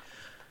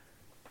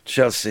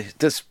Chelsea.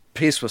 This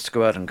piece was to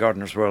go out in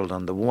Gardener's World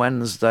on the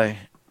Wednesday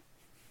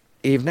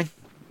evening.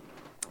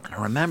 And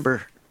I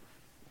remember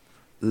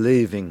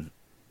leaving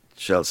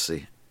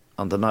Chelsea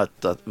on the night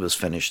that it was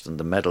finished and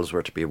the medals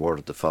were to be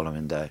awarded the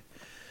following day,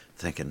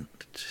 thinking,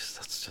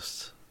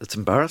 it's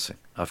embarrassing.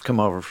 I've come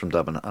over from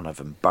Dublin and I've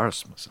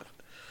embarrassed myself.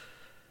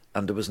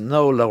 And there was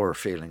no lower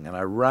feeling. And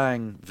I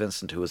rang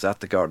Vincent, who was at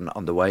the garden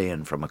on the way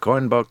in from a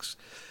coin box,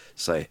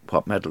 say,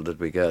 what medal did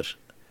we get?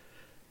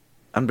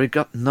 And we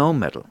got no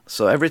medal.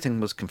 So everything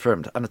was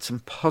confirmed. And it's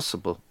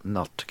impossible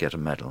not to get a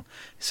medal.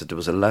 He said there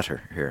was a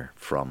letter here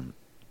from,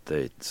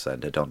 they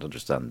said they don't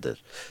understand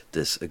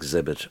this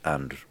exhibit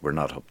and we're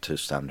not up to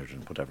standard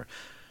and whatever.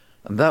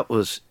 And that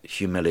was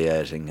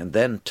humiliating. And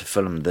then to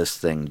film this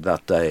thing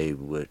that day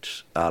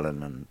with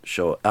Alan and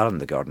show Alan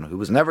the gardener, who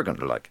was never going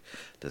to like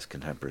this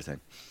contemporary thing.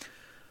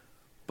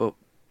 But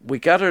we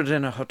gathered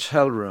in a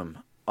hotel room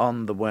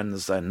on the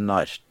Wednesday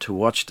night to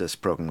watch this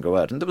programme go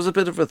out. And there was a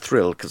bit of a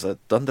thrill because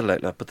I'd done the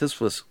Late Late, but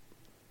this was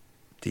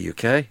the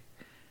UK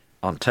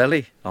on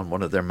telly, on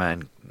one of their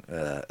main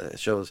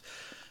shows.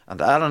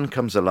 And Alan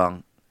comes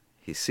along,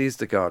 he sees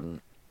the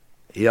garden.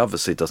 He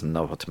obviously doesn't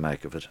know what to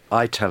make of it.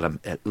 I tell him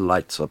it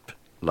lights up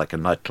like a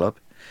nightclub.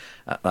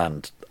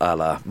 And a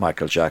la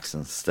Michael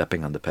Jackson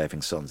stepping on the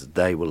paving stones,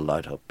 they will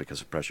light up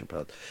because of pressure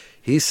pad.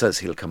 He says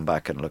he'll come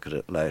back and look at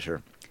it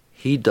later.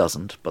 He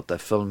doesn't, but they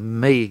film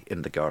me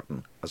in the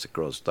garden as it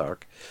grows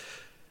dark.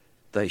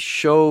 They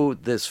show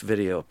this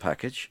video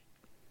package,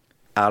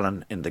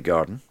 Alan in the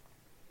garden,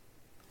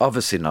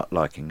 obviously not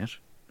liking it.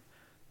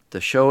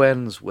 The show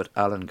ends with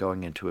Alan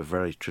going into a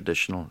very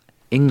traditional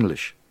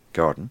English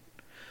garden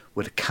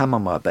with a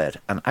chamomile bed,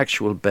 an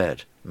actual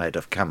bed made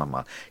of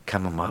chamomile.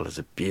 Chamomile is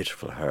a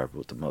beautiful herb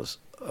with the most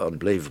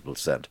unbelievable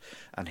scent.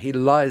 And he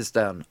lies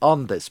down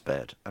on this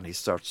bed and he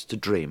starts to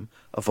dream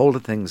of all the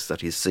things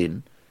that he's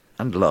seen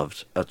and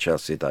loved at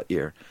Chelsea that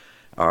year.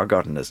 Our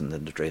garden isn't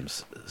in the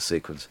dreams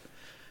sequence.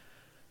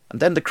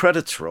 And then the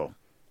credits roll.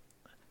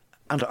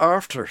 And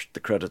after the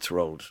credits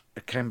rolled,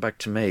 it came back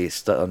to me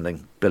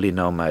standing Billy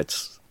No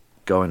Mates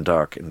going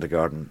dark in the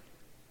garden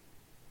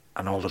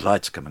and all the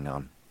lights coming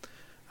on.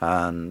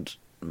 And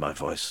my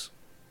voice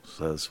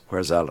says,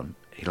 where's Alan?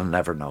 He'll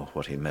never know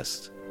what he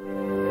missed.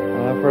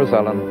 Where's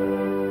Alan?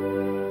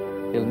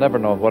 He'll never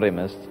know what he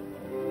missed.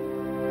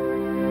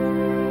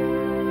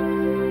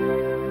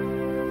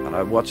 And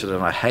I watched it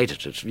and I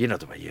hated it. You know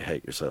the way you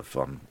hate yourself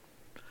on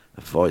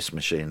a voice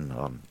machine,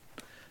 on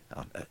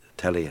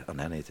telly, on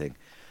anything.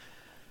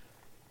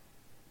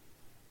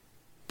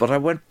 But I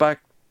went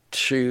back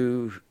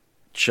to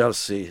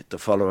Chelsea the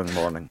following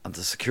morning and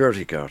the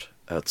security guard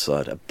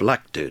outside, a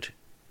black dude,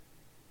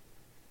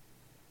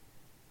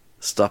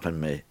 stopping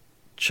me,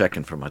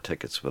 checking for my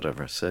tickets,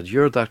 whatever, said,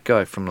 you're that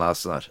guy from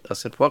last night. I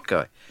said, what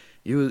guy?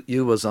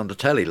 You was on the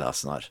telly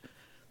last night.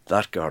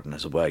 That garden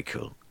is way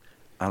cool.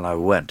 And I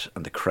went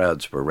and the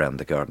crowds were around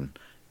the garden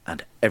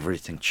and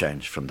everything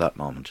changed from that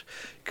moment.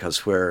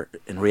 Because where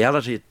in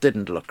reality it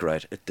didn't look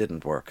great, it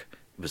didn't work.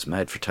 It was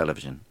made for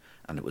television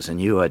and it was a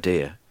new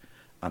idea.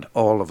 And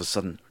all of a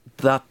sudden,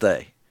 that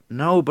day,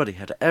 nobody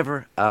had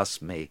ever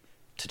asked me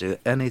to do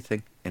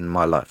anything in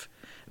my life.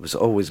 It was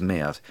always me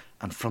asked.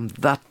 And from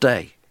that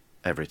day,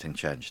 everything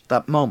changed.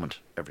 That moment,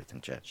 everything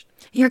changed.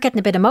 You're getting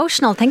a bit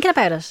emotional thinking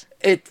about it.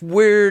 It's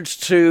weird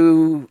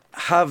to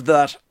have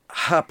that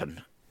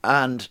happen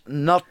and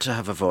not to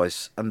have a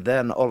voice and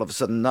then all of a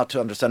sudden not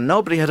to understand.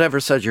 Nobody had ever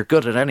said you're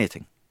good at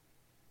anything.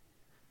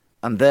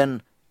 And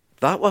then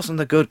that wasn't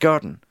a good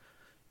garden.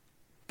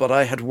 But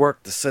I had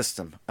worked the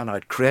system and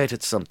I'd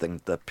created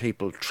something that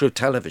people, through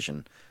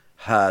television,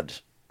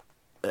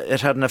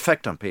 it had an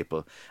effect on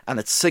people and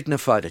it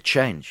signified a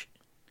change,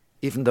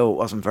 even though it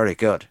wasn't very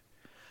good.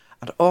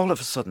 And all of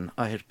a sudden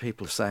I had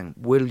people saying,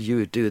 will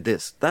you do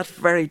this? That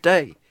very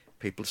day,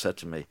 people said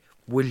to me,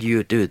 will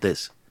you do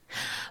this?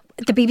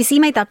 The BBC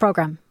made that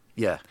programme.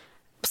 Yeah.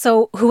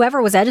 So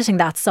whoever was editing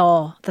that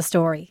saw the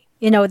story.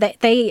 You know,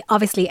 they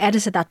obviously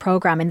edited that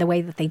programme in the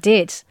way that they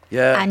did.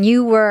 Yeah. And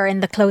you were in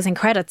the closing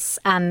credits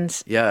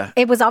and yeah,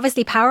 it was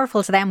obviously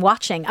powerful to them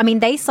watching. I mean,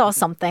 they saw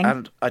something.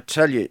 And I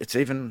tell you, it's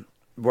even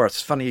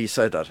worse. Funny you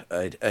say that,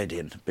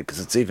 Aidan, because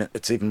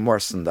it's even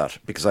worse than that.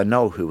 Because I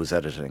know who was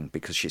editing,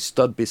 because she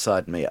stood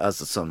beside me as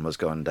the sun was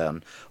going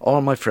down.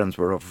 All my friends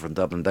were over from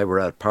Dublin. They were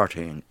out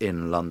partying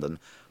in London.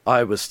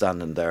 I was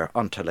standing there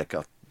until it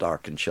got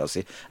dark in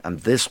Chelsea. And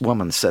this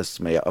woman says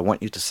to me, I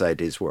want you to say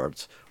these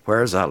words.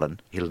 Where's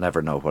Alan? He'll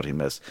never know what he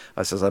missed.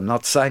 I says, I'm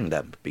not saying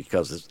them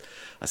because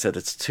I said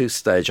it's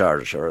 2-stage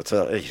Irish or it's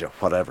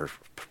whatever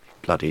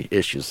bloody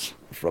issues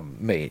from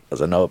me as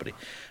a nobody.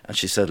 And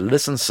she said,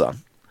 listen,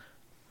 son,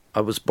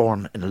 I was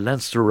born in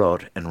Leinster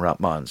Road in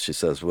Rathmines, she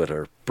says with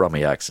her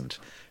Brummie accent,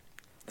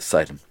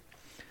 citing.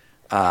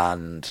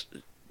 And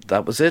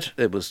that was it.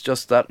 It was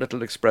just that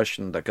little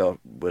expression that got,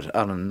 with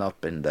Alan not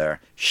being there,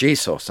 she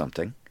saw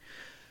something.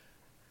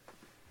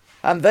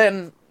 And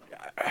then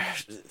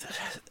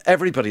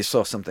everybody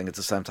saw something at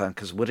the same time,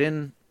 because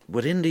within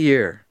the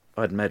year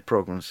I'd made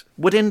programmes.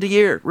 Within the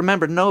year.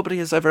 Remember, nobody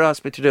has ever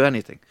asked me to do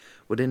anything.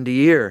 Within the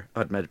year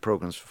I'd made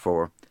programmes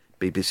for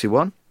BBC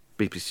One,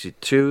 BBC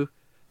Two,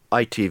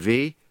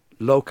 ITV,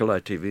 local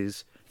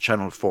ITVs,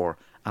 Channel 4,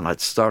 and I'd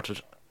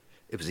started,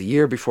 it was a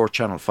year before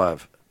Channel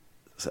 5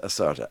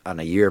 started, and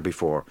a year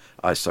before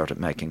I started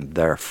making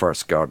their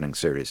first gardening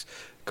series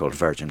called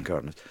Virgin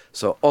Gardens.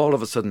 So all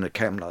of a sudden it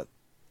came like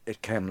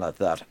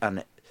that,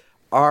 and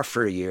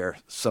after a year,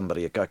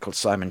 a guy called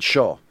Simon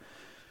Shaw,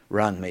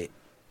 rang me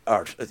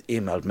or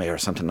emailed me or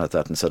something like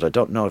that and said, I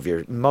don't know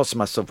if most of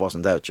my stuff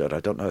wasn't out yet, I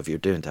don't know if you're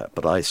doing that,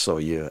 but I saw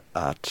you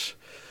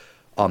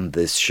on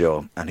this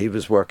show. And he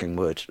was working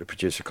with a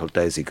producer called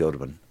Daisy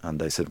Goodwin, and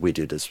they said, we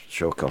do this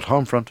show called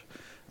Homefront,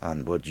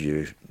 and would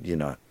you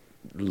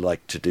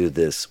like to do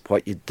this,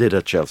 what you did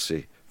at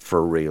Chelsea,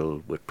 for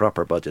real, with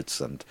proper budgets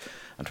and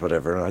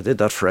whatever. And I did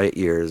that for 8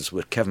 years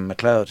with Kevin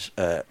MacLeod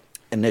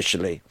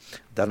initially.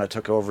 Then I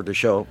took over the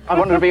show. I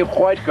wanted to be a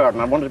white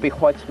garden. I wanted to be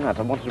white cement.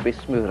 I wanted to be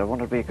smooth. I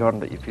wanted to be a garden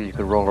that you feel you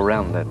could roll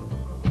around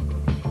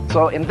in.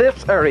 So in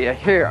this area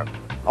here,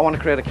 I want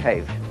to create a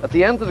cave. At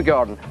the end of the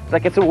garden,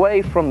 like it's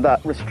away from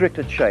that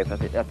restricted shape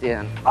at the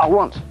end. I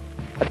want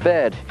a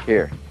bed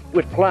here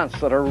with plants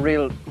that are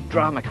real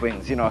drama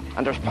queens,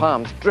 and there's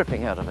palms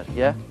dripping out of it,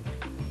 yeah?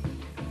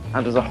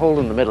 And there's a hole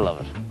in the middle of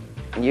it.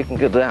 And you can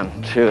go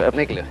down to an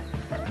igloo.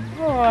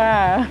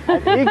 Wow.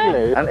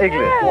 An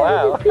igloo.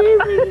 Wow.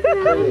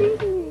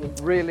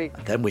 Really.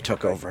 And then we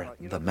took over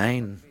the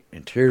main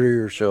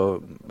interior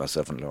show,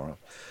 myself and Laura.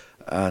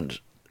 And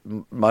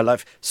my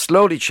life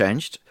slowly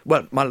changed.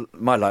 Well,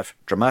 my life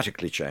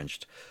dramatically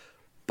changed.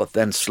 But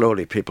then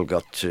slowly people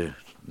got to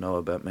know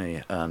about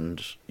me,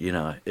 and,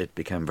 it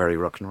became very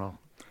rock and roll.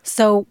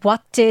 So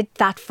what did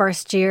that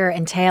first year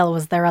entail?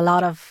 Was there a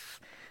lot of,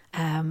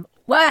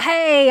 well,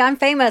 hey, I'm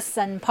famous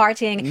and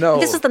partying? No.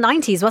 This was the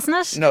 90s, wasn't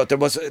it? No, there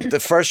was, the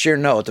first year,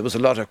 there was a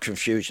lot of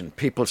confusion.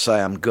 People say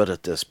I'm good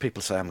at this.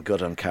 People say I'm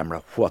good on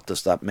camera. What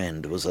does that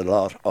mean? There was a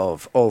lot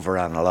of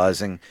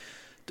over-analysing.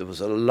 There was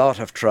a lot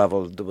of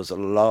travel. There was a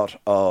lot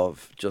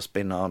of just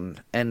being on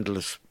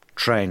endless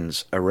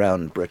trains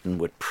around Britain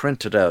with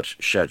printed out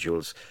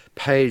schedules,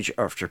 page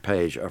after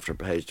page after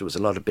page. There was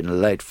a lot of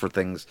being late for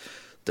things.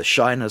 The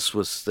shyness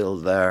was still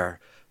there.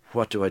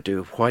 What do I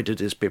do? Why do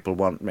these people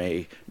want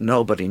me?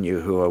 Nobody knew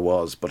who I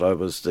was, but I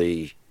was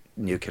the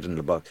new kid in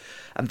the block.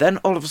 And then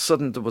all of a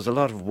sudden there was a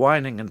lot of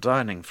whining and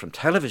dining from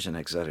television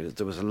executives.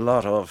 There was a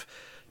lot of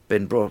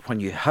being brought,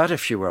 when you had a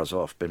few hours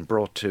off, being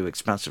brought to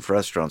expensive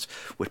restaurants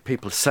with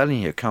people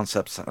selling you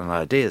concepts and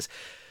ideas.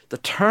 The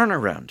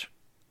turnaround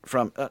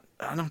from, and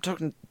I'm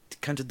talking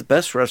kind of the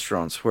best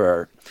restaurants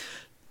where,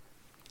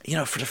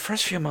 for the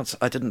first few months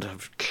I didn't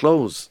have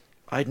clothes.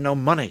 I had no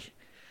money.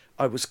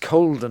 I was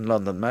cold in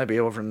London, maybe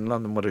over in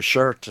London with a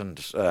shirt and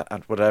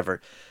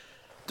whatever.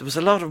 There was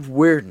a lot of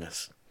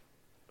weirdness.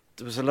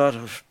 There was a lot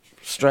of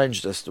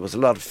strangeness. There was a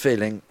lot of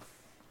feeling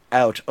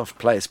out of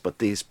place, but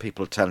these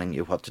people telling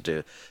you what to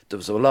do. There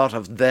was a lot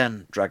of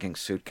then dragging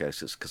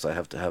suitcases, because I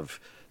have to have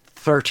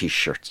 30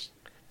 shirts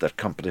that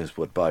companies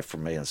would buy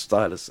from me and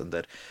stylists, and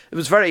that it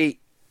was very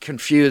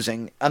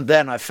confusing. And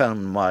then I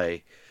found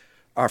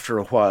after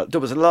a while,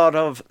 there was a lot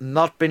of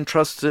not being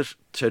trusted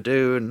to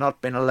do,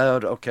 not being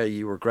allowed. Okay,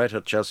 you were great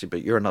at Chelsea,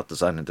 but you're not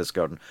designing this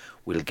garden.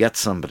 We'll get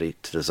somebody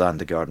to design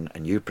the garden,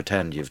 and you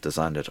pretend you've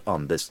designed it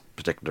on this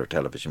particular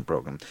television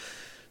programme.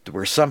 There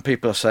were some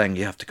people saying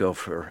you have to go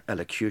for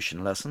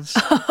elocution lessons.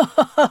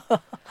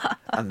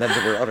 And then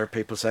there were other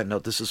people saying, no,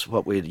 this is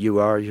what you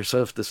are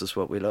yourself, this is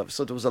what we love.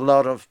 So there was a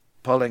lot of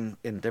pulling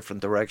in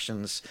different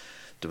directions.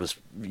 There was,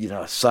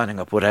 signing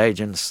up with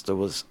agents. There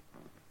was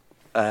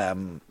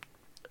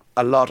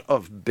a lot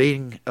of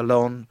being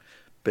alone,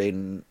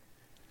 being,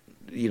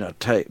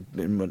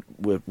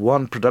 with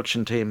one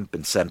production team,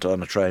 been sent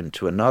on a train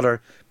to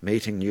another,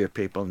 meeting new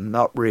people,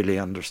 not really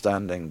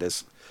understanding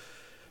this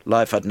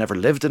life. I'd never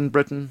lived in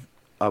Britain.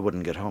 I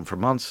wouldn't get home for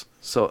months.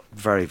 So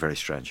very, very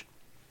strange.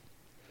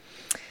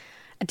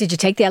 Did you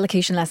take the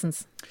elocution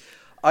lessons?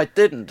 I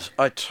didn't.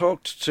 I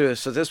talked to,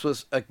 so this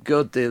was a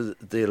good deal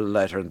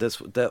later, and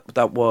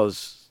that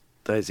was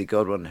Daisy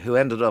Goodwin, who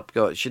ended up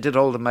she did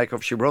all the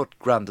makeup. She wrote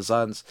Grand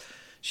Designs.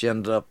 She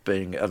ended up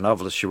being a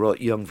novelist. She wrote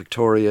Young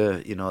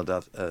Victoria,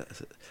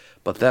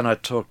 but then I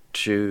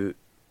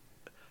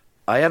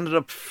ended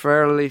up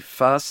fairly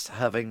fast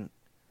having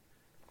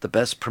the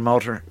best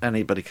promoter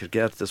anybody could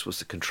get. This was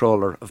the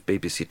controller of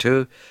BBC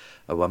Two,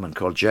 a woman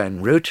called Jane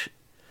Root,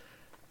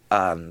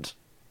 and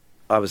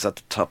I was at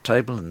the top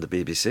table in the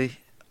BBC,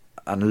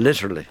 and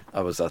literally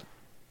I was at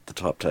the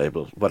top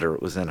table, whether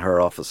it was in her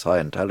office high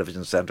in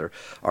Television Centre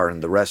or in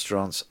the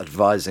restaurants,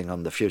 advising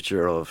on the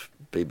future of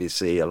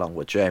BBC along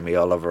with Jamie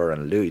Oliver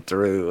and Louis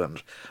Theroux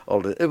and all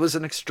the. It was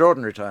an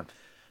extraordinary time,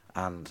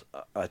 And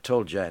I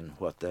told Jane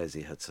what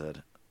Daisy had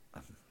said.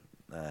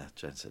 And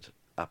Jane said,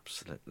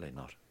 absolutely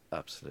not.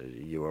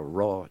 Absolutely. You are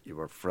raw, you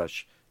are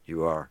fresh,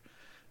 you are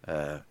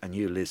a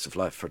new lease of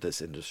life for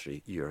this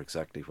industry. You're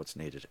exactly what's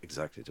needed,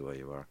 exactly the way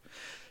you are.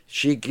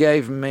 She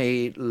gave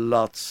me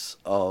lots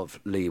of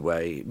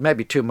leeway,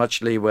 maybe too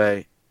much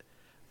leeway,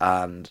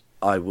 and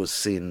I was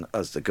seen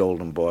as the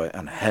golden boy,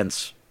 and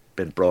hence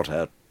been brought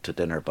out to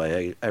dinner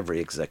by every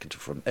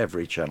executive from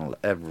every channel,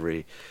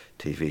 every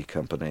TV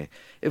company.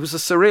 It was a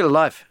surreal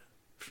life.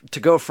 To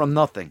go from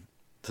nothing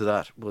to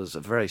that was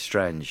a very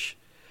strange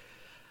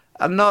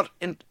and not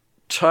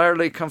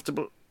entirely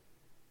comfortable,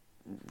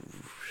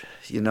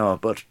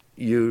 but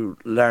you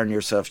learn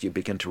yourself, you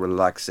begin to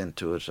relax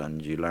into it,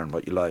 and you learn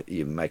what you like,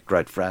 you make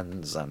great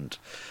friends, and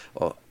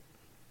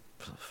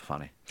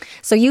funny.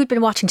 So you'd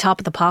been watching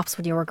Top of the Pops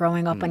when you were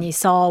growing up, and you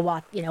saw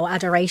what,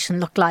 adoration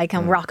looked like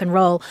and rock and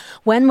roll.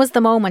 When was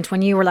the moment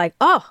when you were like,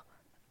 oh,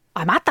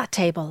 I'm at that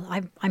table,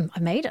 I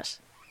made it?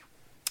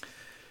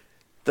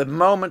 The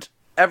moment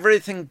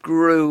everything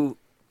grew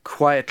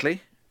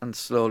quietly and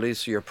slowly,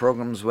 so your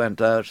programs went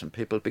out and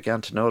people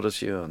began to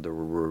notice you, and there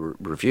were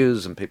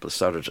reviews, and people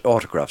started,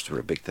 autographs were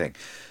a big thing,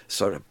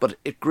 but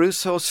it grew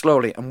so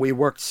slowly, and we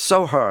worked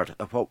so hard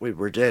at what we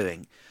were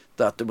doing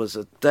that there was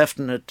a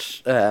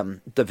definite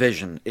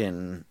division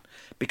in,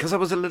 because I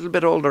was a little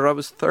bit older, I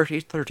was 30,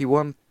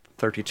 31,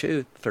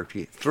 32,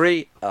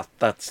 33 at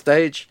that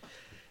stage.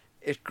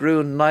 It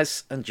grew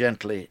nice and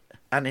gently,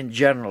 and in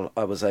general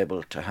I was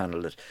able to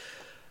handle it.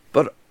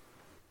 But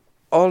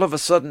all of a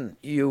sudden,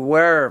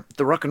 the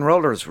rock and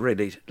rollers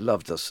really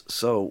loved us.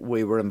 So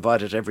we were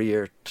invited every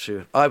year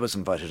I was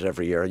invited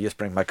every year. I used to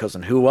bring my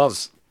cousin, he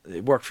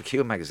worked for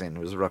Q magazine,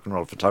 he was a rock and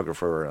roll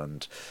photographer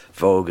and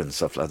Vogue and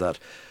stuff like that.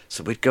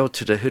 So we'd go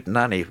to the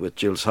Hootenanny with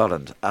Jules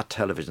Holland at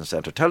Television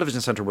Centre. Television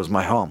Centre was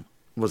my home,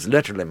 was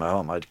literally my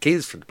home. I had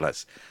keys for the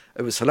place.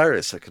 It was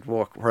hilarious. I could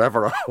walk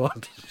wherever I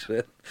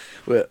wanted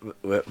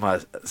with my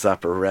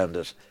zapper around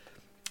it.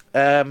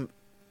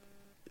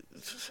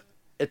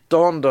 It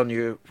dawned on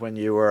you when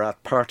you were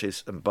at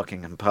parties in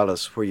Buckingham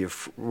Palace where you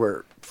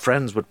were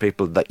friends with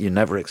people that you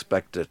never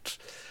expected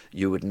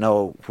you would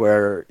know,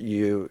 where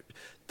you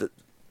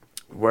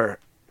were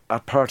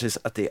at parties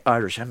at the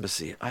Irish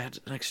Embassy. I had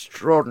an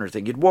extraordinary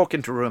thing. You'd walk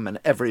into a room and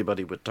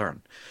everybody would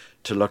turn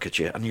to look at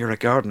you, and you're a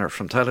gardener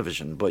from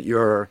television, but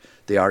you're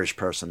the Irish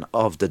person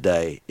of the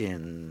day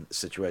in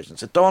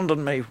situations. It dawned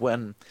on me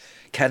when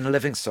Ken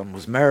Livingstone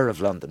was Mayor of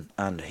London,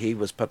 and he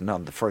was putting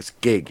on the first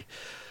gig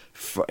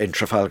in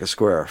Trafalgar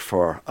Square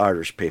for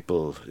Irish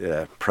people,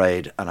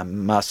 Parade, and a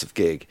massive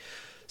gig.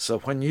 So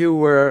when you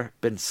were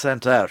being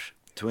sent out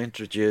to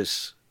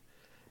introduce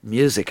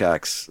music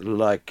acts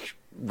like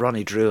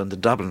Ronnie Drew and the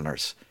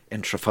Dubliners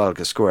in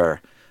Trafalgar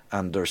Square,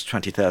 and there's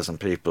 20,000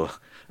 people,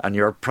 and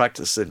you're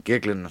practicing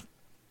giggling,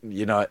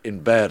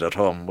 in bed at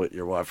home with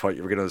your wife, what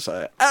you were going to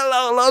say,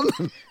 hello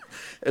London.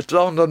 It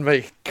dawned on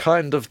me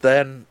kind of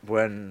then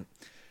when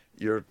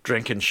you're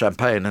drinking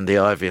champagne in the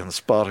Ivy and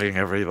spotting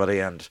everybody,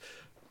 and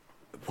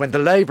when the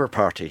Labour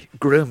Party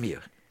groom you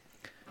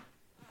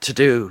to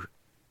do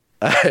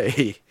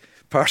a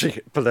party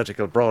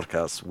political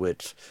broadcast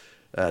with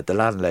the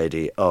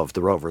landlady of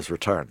the Rover's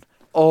Return,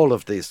 all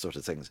of these sort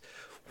of things.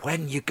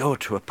 When you go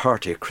to a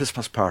party, a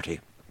Christmas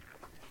party,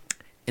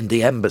 in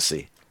the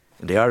embassy,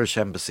 in the Irish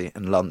Embassy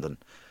in London,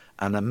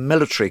 and a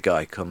military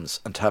guy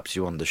comes and taps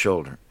you on the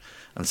shoulder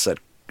and said,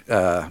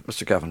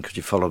 Mr. Gavin, could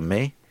you follow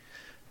me?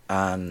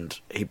 And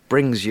he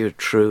brings you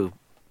through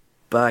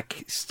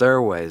back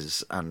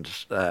stairways and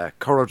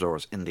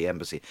corridors in the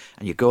embassy,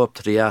 and you go up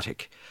to the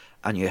attic,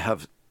 and you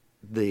have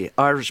the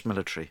Irish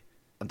military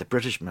and the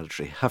British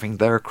military having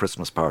their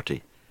Christmas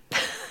party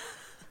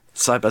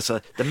side by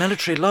side. The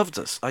military loved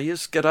us. I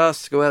used to get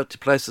asked to go out to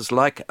places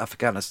like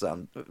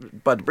Afghanistan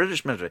by the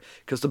British military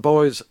because the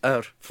boys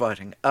out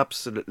fighting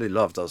absolutely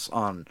loved us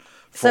on.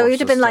 So you'd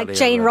have been like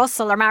Jane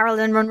Russell or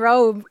Marilyn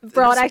Monroe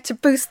brought out to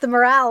boost the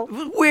morale. It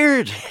was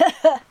weird.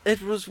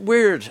 It was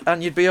weird.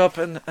 And you'd be up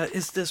and,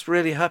 is this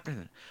really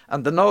happening?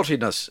 And the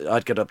naughtiness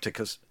I'd get up to,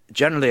 because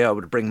generally I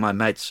would bring my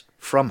mates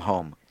from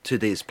home to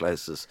these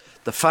places.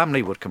 The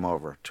family would come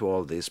over to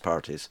all these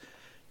parties.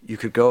 You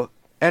could go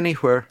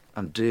anywhere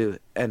and do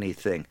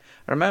anything.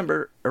 I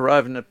remember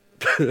arriving at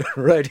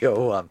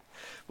Radio 1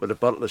 with a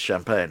bottle of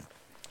champagne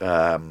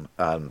and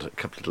a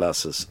couple of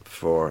glasses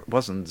for, it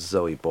wasn't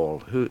Zoe Ball,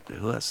 who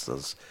else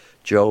does?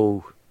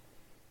 Joe,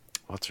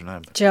 what's her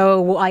name? Joe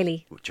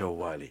Wiley. Joe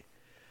Wiley.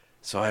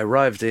 So I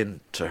arrived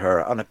in to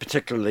her on a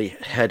particularly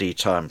heady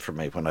time for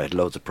me when I had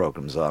loads of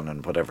programmes on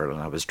and whatever,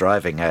 and I was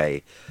driving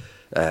a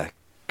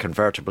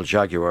convertible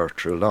Jaguar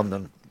through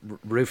London,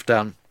 roof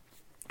down,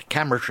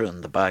 camera crew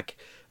in the back,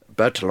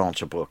 about to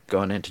launch a book,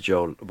 going into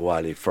Joe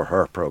Wiley for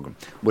her programme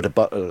with a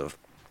bottle of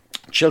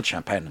chilled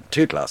champagne and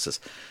 2 glasses.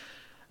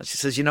 And she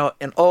says, in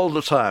all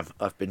the time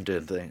I've been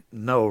doing things,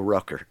 no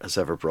rocker has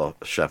ever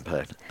brought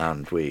champagne.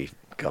 And we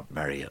got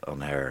merry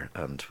on air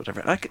and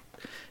whatever.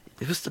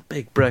 It was the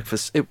big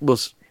breakfast. It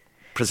was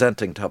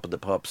presenting Top of the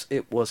Pops.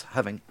 It was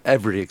having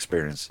every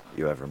experience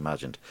you ever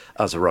imagined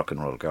as a rock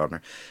and roll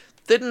gardener.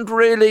 Didn't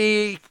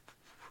really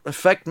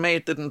affect me.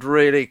 It didn't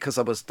really, because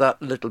I was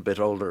that little bit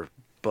older,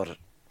 but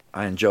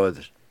I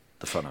enjoyed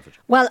the fun of it.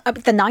 Well,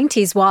 the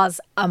 90s was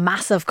a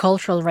massive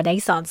cultural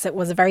renaissance. It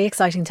was a very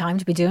exciting time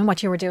to be doing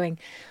what you were doing.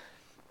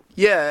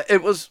 Yeah,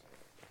 it was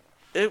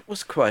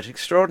quite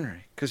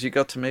extraordinary because you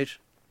got to meet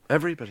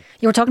everybody.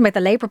 You were talking about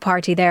the Labour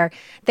Party there.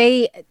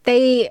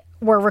 They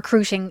were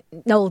recruiting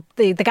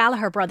the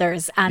Gallagher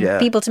brothers and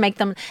people to make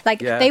them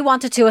they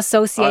wanted to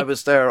associate. I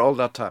was there all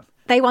that time.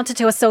 They wanted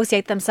to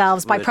associate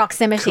themselves by With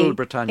proximity. Cool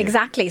Britannia.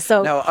 Exactly.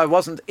 So now I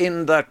wasn't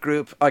in that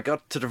group. I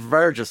got to the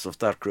verges of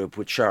that group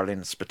with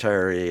Charlene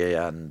Spiteri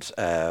and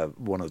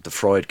one of the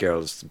Freud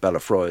girls, Bella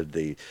Freud,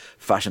 the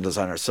fashion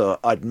designer. So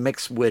I'd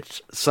mix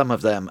with some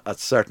of them at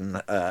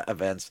certain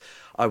events.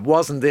 I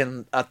wasn't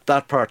in at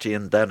that party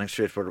in Downing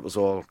Street where it was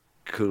all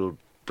Cool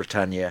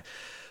Britannia,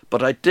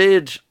 but I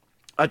did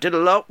a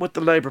lot with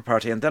the Labour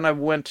Party, and then I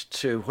went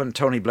to when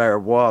Tony Blair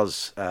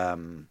was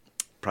Prime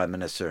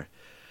Minister.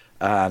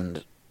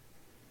 And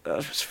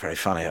it was very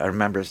funny. I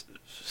remember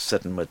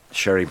sitting with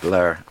Sherry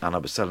Blair and I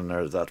was telling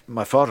her that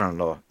my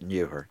father-in-law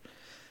knew her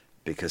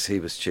because he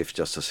was Chief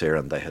Justice here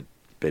and they had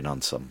been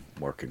on some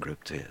working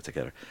group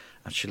together.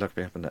 And she looked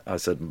me up and I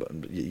said,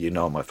 you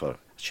know my father.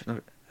 She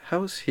said,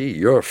 how's he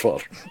your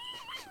father?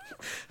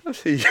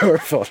 How's he your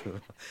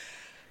father?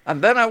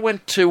 And then I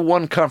went to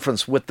one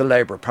conference with the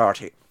Labour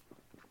Party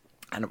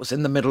and it was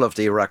in the middle of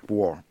the Iraq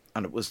War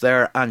and it was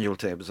their annual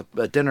thing. It was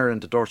a dinner in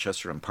the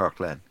Dorchester in Park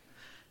Lane.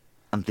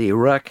 And the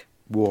Iraq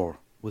War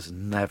was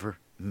never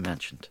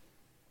mentioned.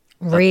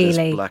 Really? At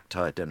this black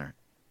tie dinner.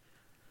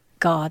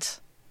 God.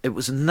 It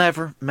was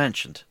never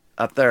mentioned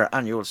at their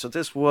annual. So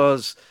this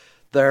was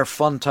their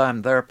fun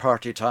time, their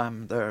party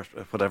time, their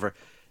whatever.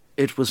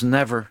 It was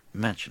never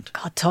mentioned.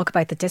 God, talk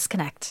about the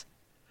disconnect.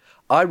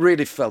 I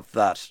really felt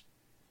that.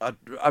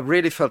 I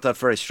really felt that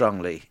very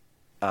strongly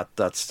at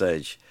that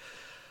stage.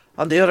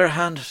 On the other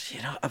hand,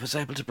 I was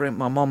able to bring...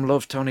 My mum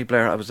loved Tony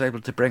Blair. I was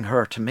able to bring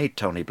her to meet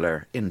Tony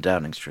Blair in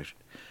Downing Street.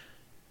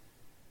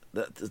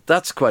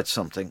 That's quite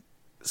something.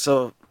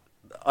 So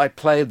I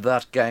played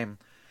that game.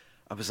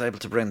 I was able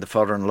to bring the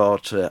father-in-law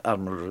to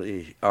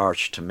Admiralty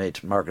Arch to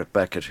meet Margaret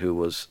Beckett, who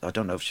was... I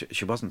don't know if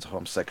she wasn't the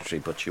Home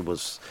Secretary, but she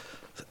was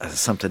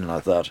something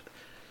like that.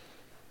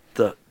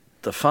 The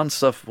fun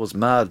stuff was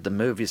mad. The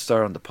movie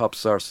star and the pop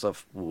star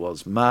stuff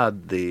was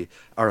mad. The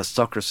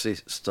aristocracy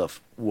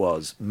stuff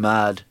was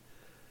mad.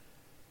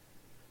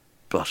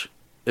 But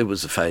it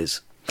was a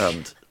phase.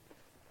 And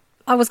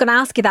I was going to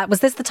ask you that.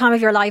 Was this the time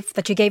of your life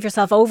that you gave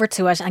yourself over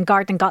to it and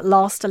gardening got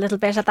lost a little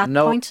bit at that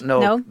point?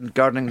 No,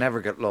 gardening never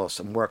got lost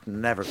and work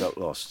never got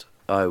lost.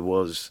 I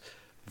was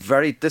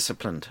very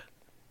disciplined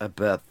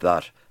about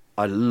that.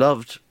 I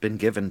loved being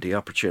given the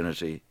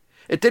opportunity.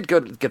 It did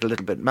get a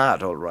little bit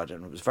mad, all right,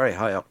 and it was very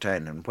high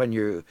octane. And when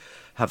you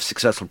have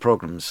successful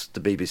programmes, the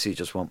BBC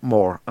just want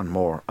more and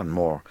more and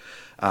more.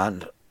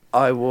 And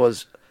I've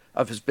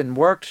been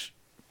worked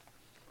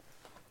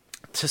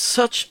to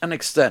such an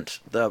extent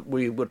that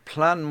we would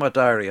plan my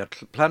diary. I'd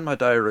plan my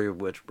diary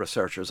with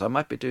researchers. I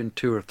might be doing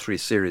 2 or 3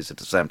 series at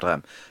the same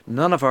time.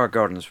 None of our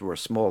gardens were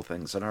small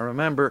things. And I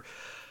remember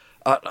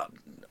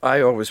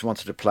I always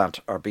wanted to plant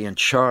or be in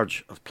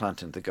charge of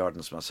planting the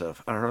gardens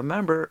myself. And I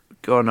remember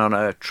going on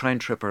a train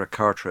trip or a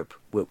car trip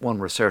with one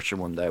researcher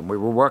one day, and we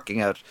were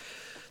working out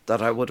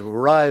that I would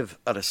arrive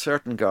at a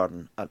certain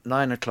garden at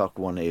 9 o'clock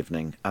one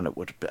evening and it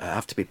would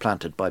have to be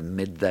planted by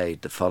midday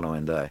the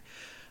following day.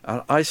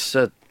 And I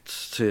said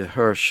to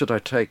her,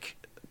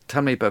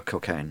 tell me about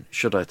cocaine.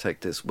 Should I take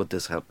this? Would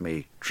this help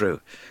me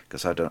through?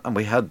 Because I don't. And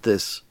we had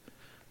this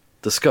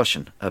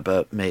discussion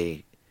about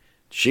me.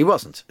 She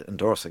wasn't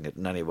endorsing it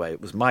in any way.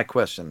 It was my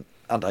question,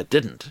 and I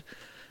didn't.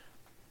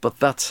 But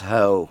that's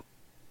how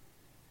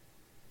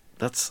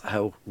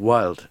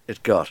wild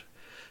it got,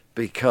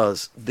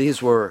 because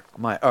these were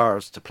my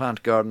hours to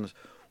plant gardens.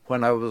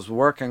 When I was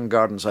working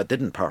gardens, I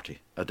didn't party.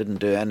 I didn't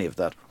do any of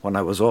that. When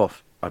I was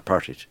off, I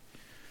partied.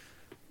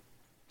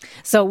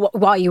 So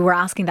why you were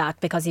asking that?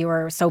 Because you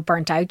were so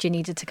burnt out, you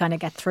needed to kind of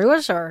get through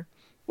it, or?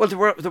 Well,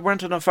 there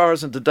weren't enough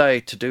hours in the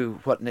day to do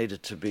what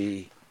needed to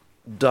be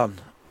done.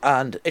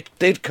 And it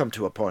did come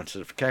to a point,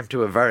 it came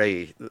to a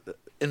very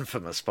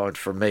infamous point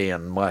for me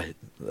and my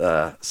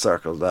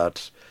circle,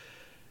 that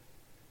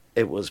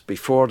it was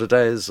before the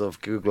days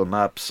of Google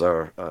Maps,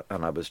 and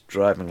I was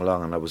driving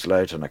along and I was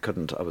late and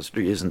I was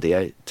using the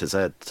A to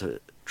Z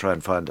to try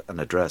and find an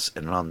address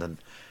in London.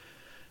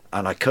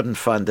 And I couldn't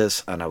find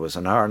this, and I was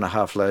an hour and a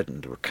half late,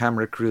 and there were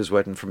camera crews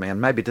waiting for me, and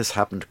maybe this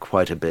happened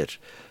quite a bit,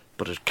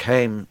 but it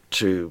came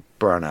to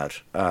burnout,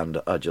 and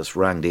I just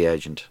rang the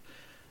agent,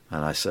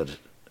 and I said,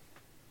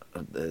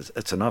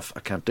 it's enough,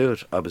 I can't do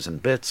it. I was in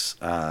bits,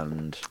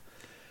 and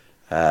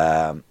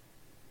I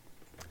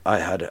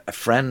had a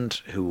friend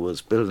who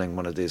was building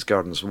one of these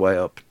gardens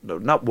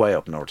not way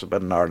up north,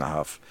 about an hour and a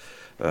half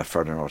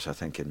further north, I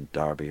think in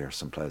Derby or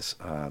someplace,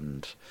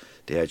 and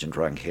the agent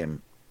rang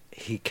him.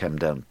 He came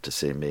down to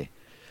see me,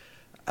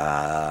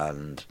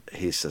 and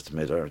he said to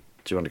me,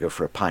 do you want to go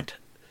for a pint?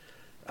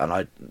 And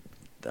I,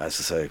 as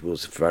I say,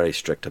 was very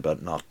strict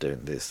about not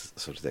doing these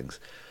sort of things.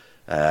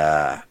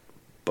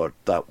 But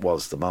that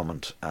was the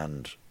moment,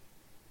 and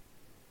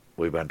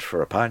we went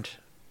for a pint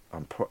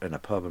in a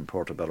pub in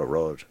Portobello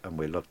Road, and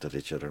we looked at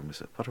each other and we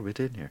said, what are we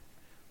doing here?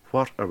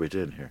 What are we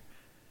doing here?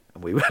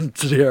 And we went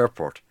to the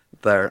airport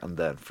there and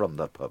then from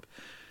that pub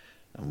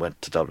and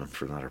went to Dublin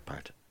for another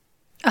pint.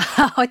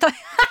 I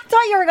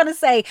thought you were going to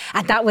say,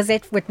 and that was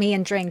it with me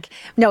and drink.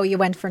 No, you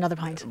went for another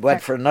pint.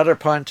 Went for another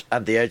pint,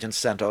 and the agent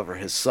sent over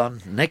his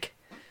son, Nick,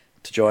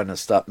 to join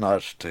us that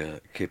night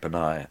to keep an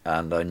eye.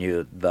 And I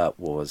knew that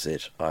was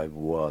it. I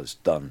was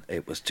done.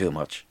 It was too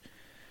much.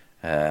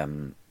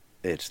 The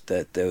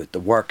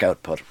work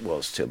output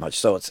was too much.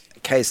 So it's a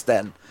case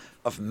then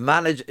of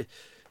manage.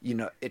 You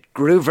know, it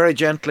grew very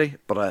gently,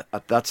 but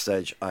at that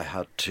stage I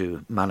had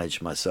to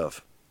manage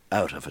myself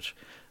out of it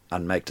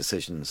and make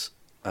decisions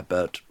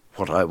about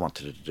what I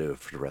wanted to do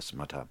for the rest of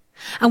my time.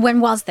 And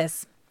when was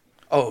this?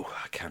 Oh,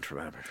 I can't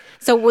remember.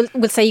 So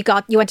we'll say you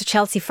went to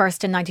Chelsea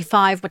first in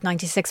 95, but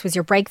 96 was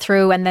your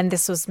breakthrough, and then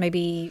this was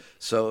maybe...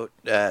 So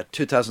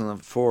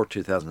 2004,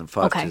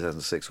 2005, Okay.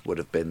 2006 would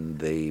have been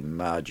the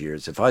mad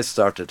years. If I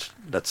started,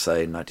 let's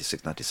say,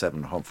 96,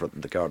 97, Homefront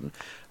in the Garden,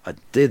 I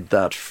did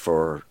that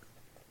for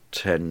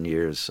 10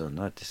 years, so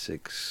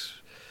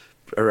 96,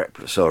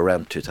 so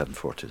around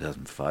 2004,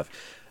 2005.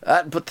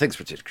 But things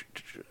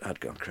had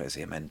gone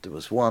crazy. I mean, there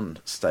was one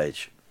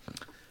stage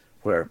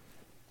where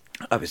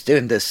I was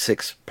doing this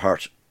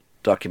 6-part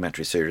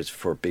documentary series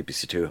for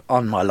BBC Two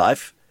on my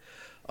life.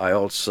 I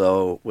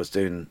also was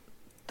doing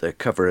the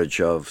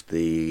coverage of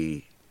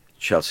the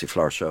Chelsea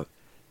Flower Show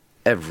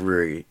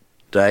every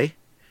day.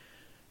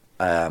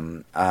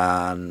 And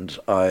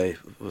I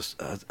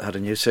had a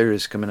new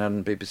series coming out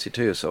on BBC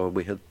Two, so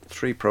we had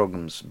 3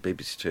 programmes on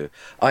BBC Two.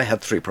 I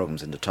had 3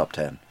 programmes in the top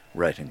 10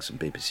 ratings on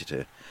BBC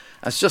Two.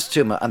 It's just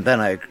too much. And then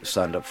I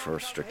signed up for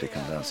Strictly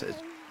Come Dancing.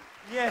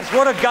 Yes,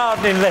 what a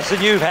gardening lesson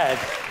you've had.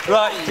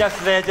 Right,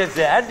 just there.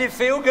 How did it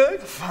feel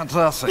good?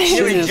 Fantastic.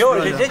 You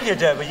enjoyed it, didn't you,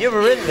 Dermot? You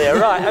were in there,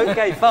 right,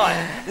 okay, fine.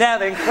 Now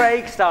then,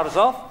 Craig, start us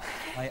off.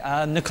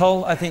 Hi,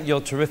 Nicole, I think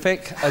you're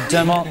terrific.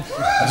 Dermot,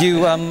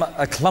 you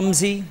are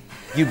clumsy.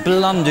 You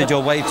blundered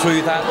your way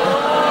through that.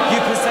 You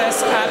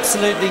possess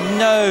absolutely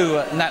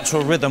no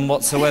natural rhythm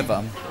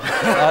whatsoever.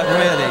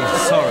 Really,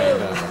 sorry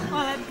about that.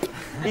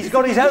 He's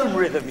got his own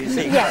rhythm, you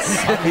see. Yes.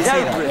 His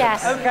own rhythm.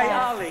 Yes. Okay,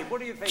 Ali, what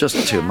do you think?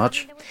 Just too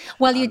much.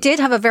 Well, you did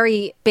have a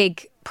very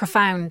big,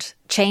 profound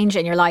change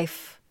in your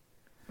life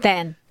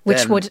then,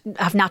 which would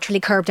have naturally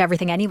curbed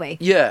everything anyway.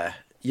 Yeah.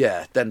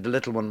 Then the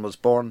little one was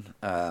born.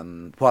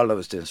 While I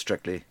was doing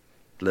Strictly,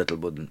 the little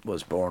one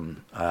was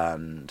born.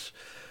 And,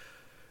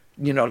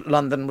 you know,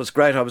 London was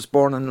great. I was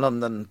born in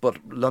London, but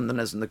London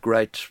isn't a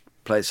great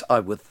place, I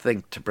would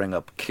think, to bring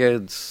up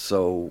kids.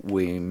 So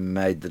we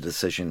made the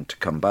decision to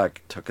come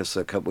back.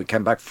 We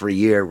came back for a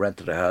year,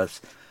 rented a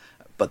house,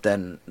 but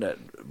then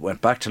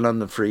went back to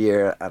London for a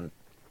year, and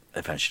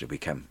eventually we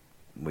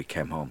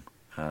came home.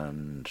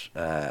 And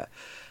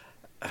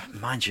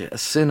mind you,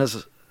 as soon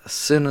as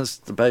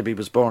the baby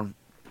was born,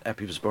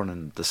 Eppie was born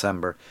in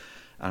December,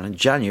 and in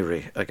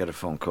January I get a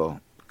phone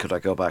call. Could I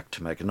go back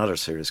to make another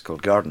series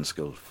called Garden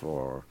School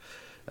for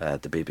the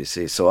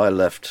BBC? So I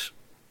left.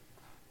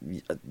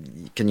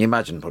 Can you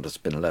imagine what it's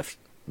been left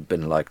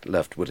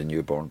with a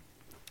newborn?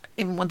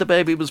 Even when the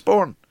baby was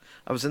born,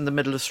 I was in the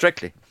middle of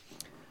Strictly,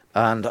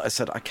 and I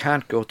said, I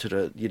can't go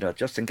to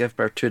Justin gave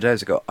birth 2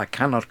 days ago. I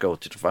cannot go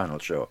to the final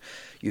show.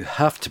 You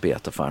have to be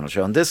at the final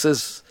show, and this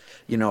is,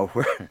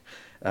 where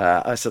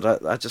I said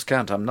I just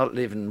can't. I'm not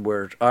leaving.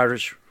 We're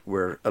Irish.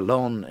 We're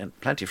alone, and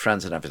plenty of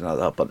friends and everything like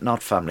that, but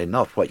not family,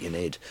 not what you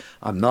need.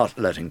 I'm not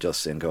letting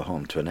Justin go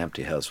home to an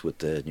empty house with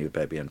the new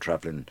baby and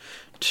travelling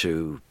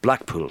to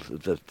Blackpool.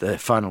 The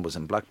final was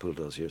in Blackpool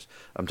those years.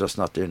 I'm just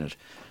not doing it.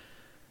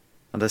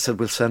 And I said,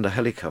 we'll send a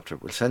helicopter.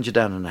 We'll send you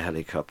down in a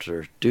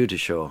helicopter, do the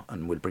show,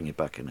 and we'll bring you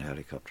back in a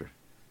helicopter.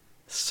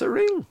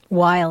 Surreal.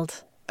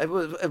 Wild. It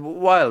was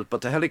wild,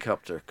 but the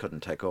helicopter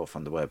couldn't take off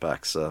on the way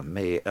back. So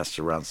me,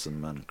 Esther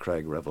Ransom, and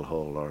Craig Revel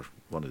Hall, or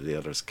one of the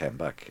others, came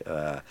back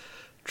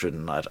through the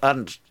night.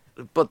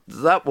 But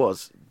that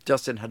was,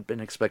 Justin had been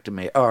expecting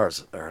me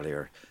hours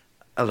earlier,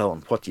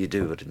 alone. What do you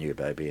do with a new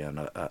baby? And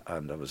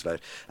I was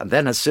like, and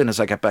then as soon as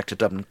I get back to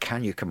Dublin,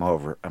 can you come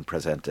over and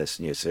present this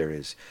new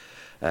series?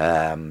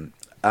 And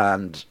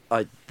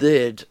I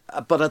did,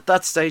 but at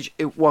that stage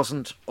it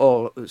wasn't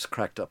all it was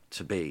cracked up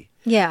to be.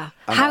 Yeah.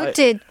 And how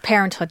did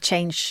parenthood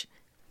change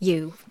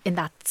you in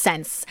that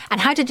sense? And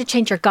how did it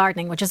change your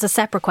gardening, which is a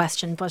separate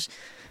question, but...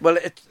 Well,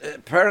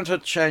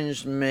 parenthood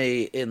changed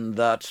me in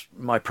that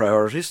my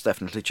priorities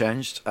definitely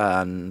changed,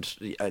 and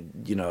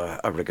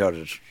I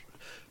regarded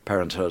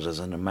parenthood as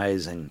an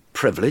amazing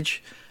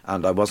privilege,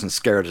 and I wasn't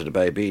scared of the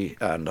baby,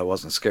 and I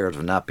wasn't scared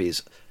of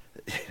nappies.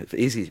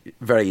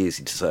 Very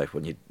easy to say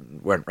when you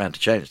weren't around to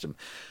change them.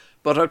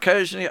 But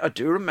occasionally I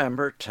do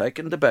remember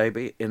taking the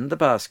baby in the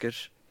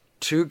basket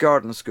to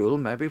garden school,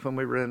 maybe when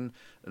we were in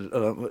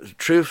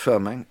true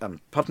filming, and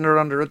putting her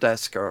under a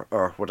desk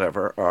or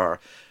whatever, or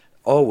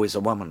always a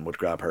woman would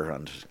grab her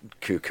and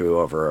coo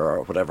over her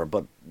or whatever,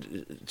 but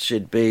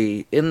she'd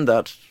be in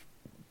that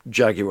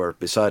Jaguar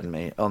beside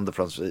me on the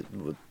front.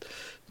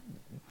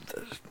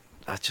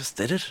 I just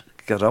did it,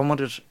 got on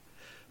with it.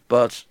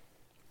 But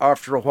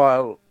after a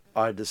while,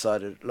 I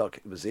decided, look,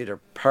 it was either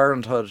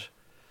parenthood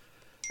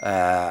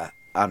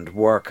and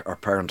work, or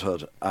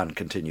parenthood and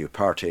continue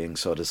partying.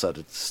 So I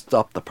decided to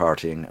stop the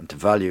partying and to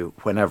value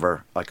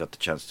whenever I got the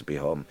chance to be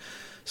home.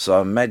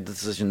 So I made the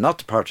decision not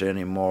to party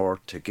anymore,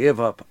 to give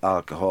up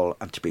alcohol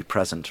and to be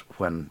present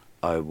when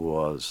I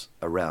was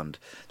around.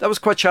 That was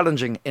quite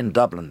challenging in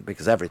Dublin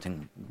because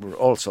we're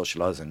all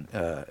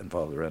socialising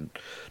involved around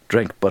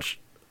drink, but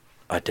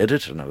I did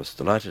it and I was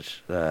delighted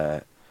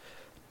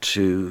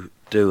to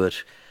do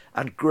it.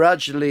 And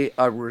gradually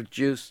I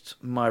reduced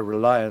my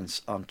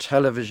reliance on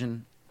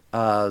television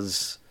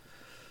as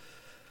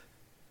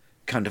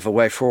kind of a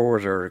way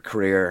forward or a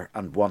career,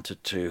 and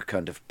wanted to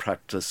kind of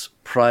practice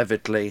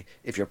privately.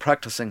 If you're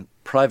practicing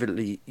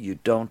privately, you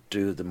don't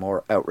do the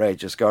more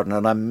outrageous garden.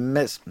 And I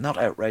not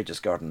outrageous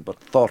garden, but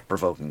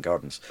thought-provoking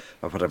gardens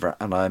or whatever.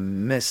 And I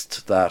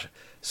missed that.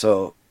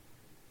 So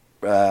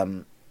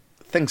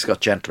things got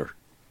gentler,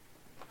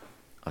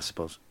 I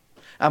suppose.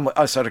 And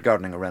I started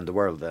gardening around the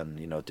world then,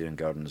 doing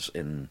gardens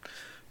in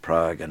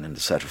Prague and in the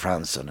south of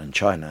France and in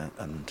China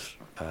and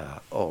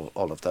all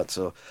of that.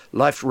 So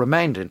life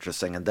remained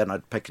interesting, and then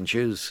I'd pick and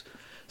choose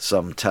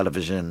some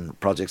television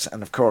projects.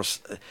 And of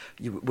course,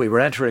 we were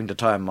entering the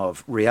time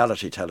of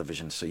reality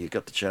television, so you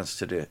got the chance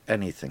to do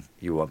anything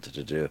you wanted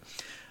to do.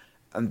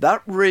 And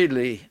that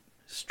really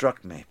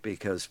struck me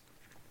because,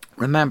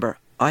 remember,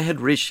 I had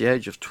reached the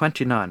age of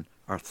 29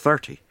 or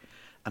 30,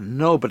 and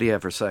nobody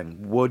ever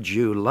saying, would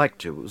you like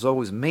to? It was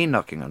always me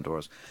knocking on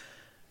doors.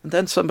 And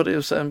then somebody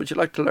was saying, would you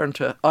like to learn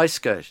to ice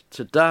skate,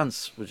 to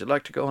dance? Would you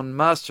like to go on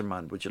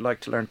Mastermind? Would you like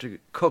to learn to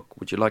cook?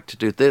 Would you like to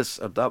do this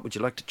or that? Would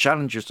you like to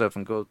challenge yourself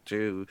and go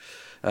to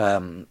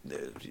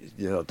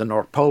the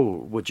North Pole?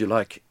 Would you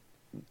like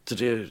to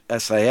do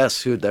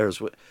SAS?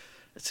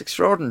 It's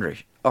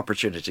extraordinary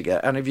opportunity to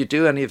get. And if you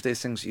do any of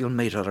these things, you'll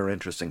meet other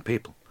interesting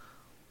people.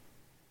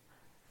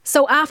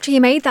 So after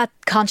you made that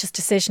conscious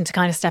decision to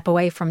kind of step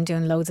away from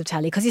doing loads of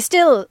telly, because you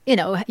still,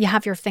 you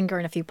have your finger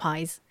in a few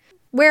pies,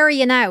 where are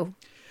you now?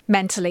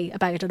 Mentally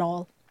about it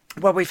all?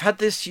 Well, we've had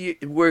this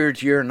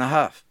weird year and a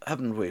half,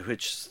 haven't we,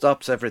 which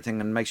stops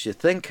everything and makes you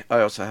think.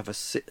 I also have a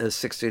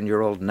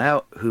 16-year-old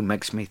now who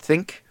makes me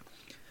think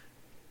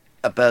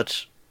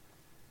about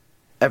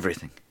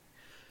everything.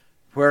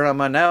 Where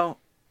am I now?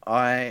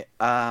 I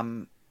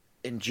am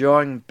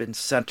enjoying being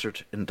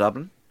centred in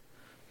Dublin.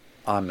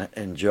 I'm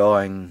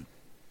enjoying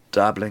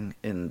dabbling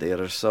in the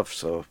other stuff,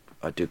 so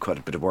I do quite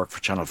a bit of work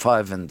for Channel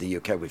 5 in the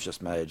UK. We've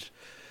just made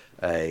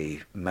a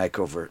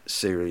makeover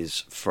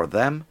series for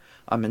them.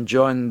 I'm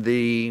enjoying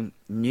the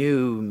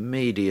new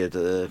media,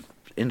 the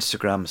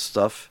Instagram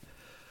stuff.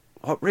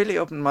 What really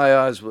opened my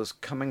eyes was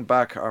coming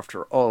back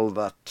after all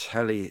that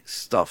telly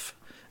stuff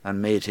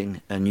and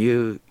meeting a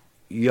new,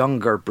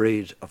 younger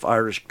breed of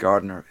Irish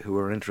gardener who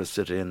were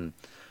interested in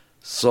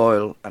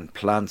soil and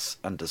plants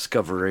and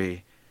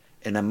discovery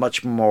in a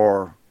much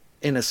more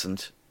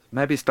innocent,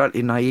 maybe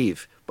slightly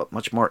naive, but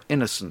much more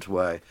innocent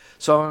way.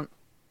 So,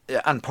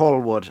 and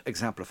Paul would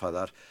exemplify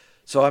that.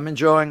 So I'm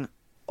enjoying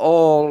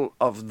all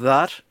of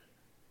that,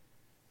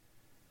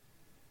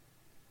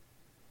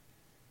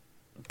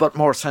 but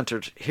more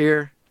centred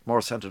here,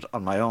 more centred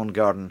on my own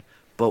garden,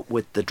 but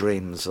with the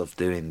dreams of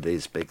doing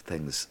these big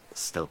things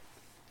still.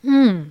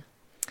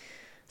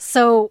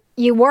 So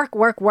you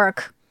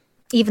work,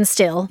 even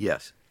still.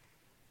 Yes.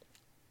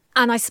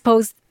 And I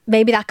suppose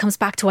maybe that comes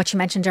back to what you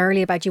mentioned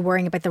earlier about you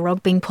worrying about the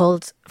rug being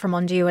pulled from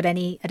under you at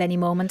any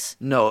moment.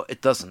 No,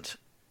 it doesn't.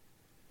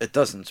 It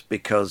doesn't,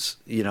 because,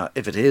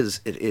 if it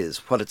is, it is.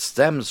 What it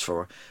stems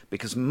for,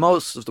 because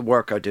most of the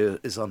work I do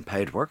is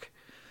unpaid work.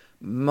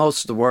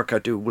 Most of the work I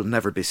do will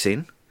never be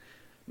seen.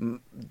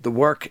 The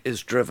work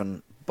is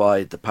driven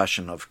by the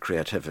passion of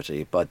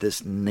creativity, by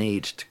this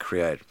need to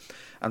create.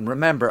 And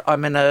remember,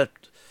 I'm in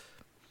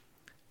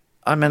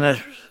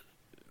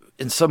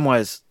some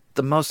ways,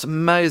 the most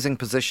amazing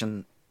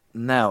position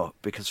now,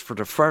 because for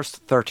the first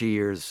 30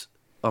 years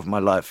of my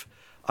life,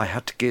 I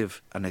had to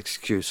give an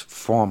excuse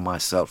for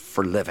myself,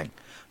 for living,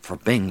 for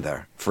being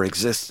there, for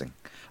existing.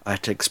 I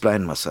had to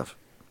explain myself.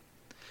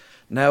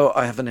 Now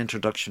I have an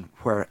introduction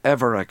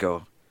wherever I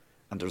go,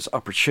 and there's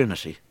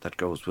opportunity that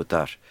goes with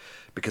that.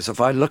 Because if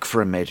I look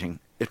for a meeting,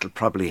 it'll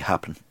probably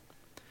happen.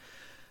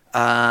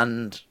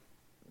 And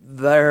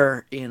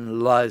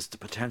therein lies the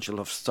potential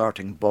of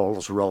starting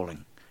balls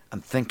rolling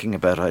and thinking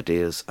about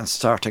ideas and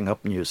starting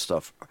up new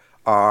stuff,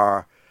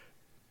 or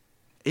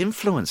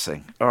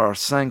influencing, or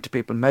saying to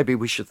people, maybe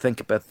we should think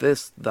about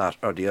this, that,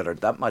 or the other.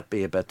 That might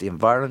be about the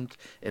environment,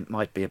 it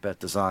might be about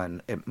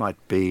design, it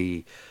might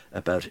be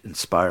about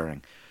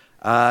inspiring.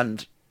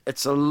 And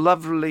it's a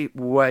lovely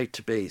way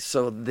to be.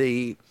 So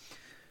the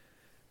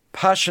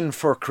passion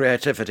for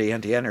creativity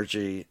and the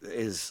energy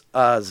is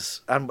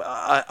and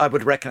I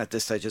would reckon at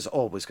this stage is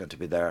always going to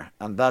be there.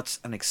 And that's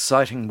an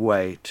exciting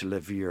way to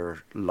live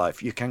your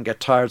life. You can get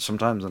tired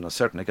sometimes, and I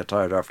certainly get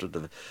tired after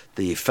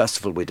the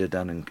festival we did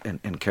down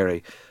in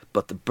Kerry.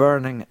 But the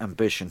burning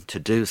ambition to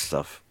do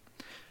stuff,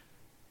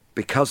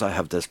 because I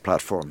have this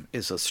platform,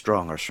 is as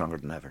strong or stronger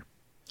than ever.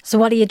 So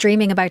what are you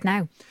dreaming about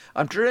now?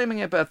 I'm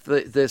dreaming about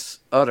this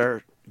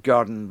other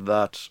garden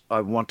that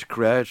I want to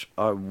create.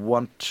 I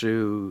want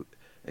to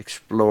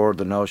explore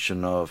the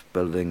notion of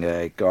building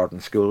a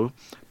garden school,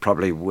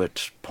 probably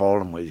with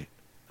Paul, and we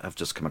have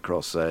just come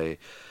across a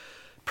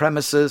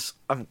premises.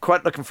 I'm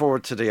quite looking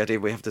forward to the idea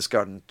we have this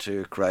garden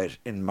to create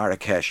in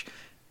Marrakesh.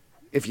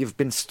 If you've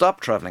been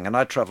stopped travelling, and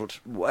I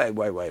travelled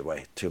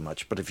way too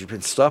much, but if you've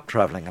been stopped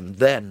travelling and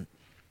then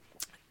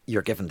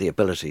you're given the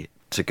ability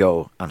to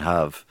go and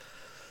have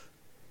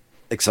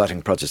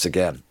exciting projects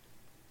again,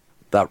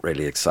 that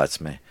really excites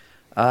me.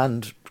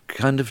 And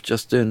kind of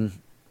just doing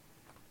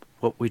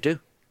what we do.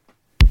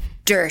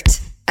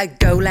 Dirt, a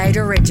Go Loud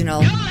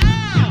original.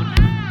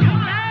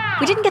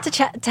 We didn't get to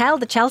tell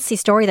the Chelsea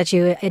story that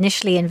you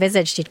initially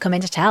envisaged you'd come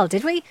in to tell,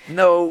 did we?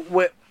 No,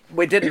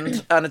 we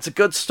didn't, and it's a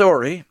good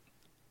story.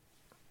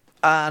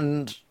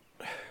 But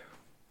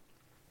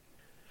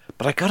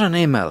I got an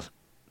email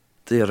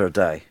the other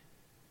day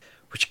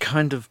which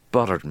kind of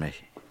bothered me.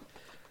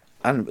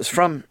 And it was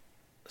from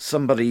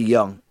somebody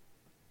young,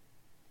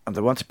 and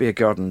they want to be a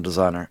garden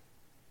designer,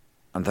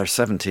 and they're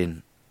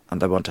 17,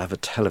 and they want to have a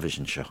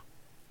television show.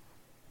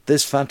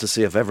 This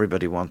fantasy of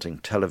everybody wanting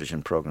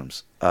television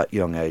programmes at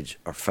young age,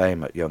 or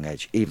fame at young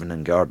age, even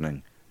in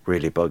gardening,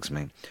 really bugs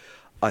me.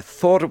 I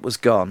thought it was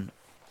gone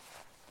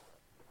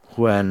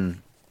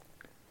when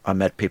I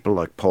met people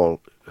like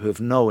Paul who have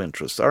no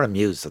interest, are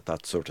amused at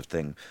that sort of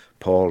thing.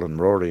 Paul and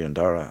Rory and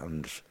Dara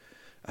and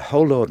a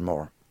whole load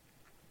more.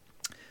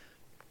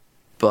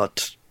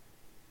 But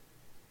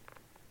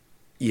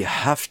you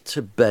have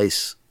to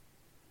base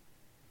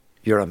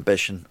your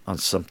ambition on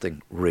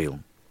something real,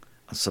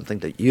 on something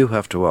that you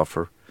have to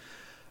offer,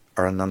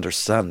 or an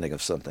understanding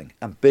of something.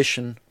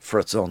 Ambition for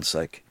its own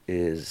sake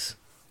is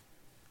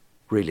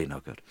really no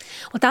good.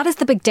 Well, that is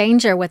the big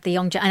danger with the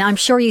young, and I'm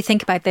sure you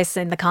think about this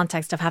in the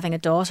context of having a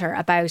daughter,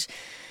 about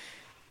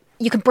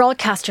you can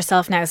broadcast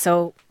yourself now,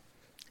 so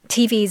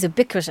TV is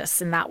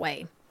ubiquitous in that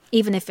way.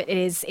 Even if it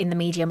is in the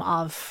medium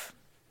of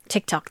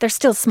TikTok, they're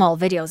still small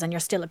videos and you're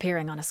still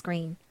appearing on a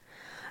screen.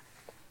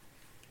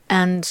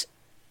 And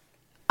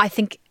I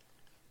think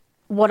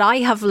what I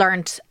have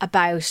learned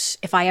about,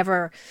 if I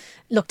ever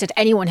looked at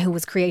anyone who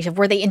was creative,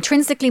 were they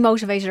intrinsically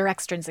motivated or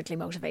extrinsically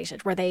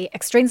motivated? Were they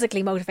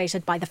extrinsically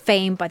motivated by the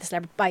fame, by the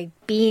celebrity, by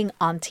being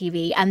on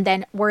TV? And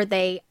then were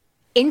they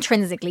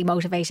intrinsically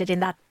motivated in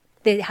that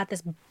they had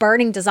this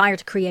burning desire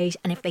to create,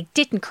 and if they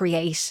didn't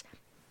create,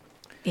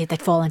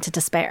 they'd fall into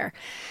despair.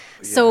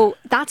 Yeah. So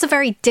that's a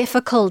very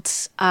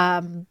difficult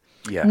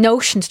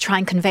notion to try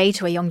and convey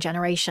to a young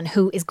generation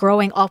who is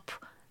growing up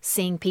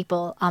seeing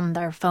people on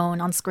their phone,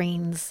 on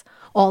screens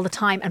all the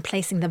time, and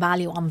placing the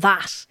value on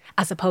that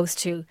as opposed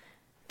to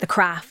the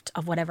craft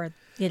of whatever,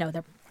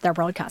 they're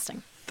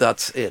broadcasting.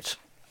 That's it.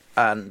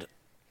 And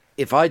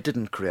if I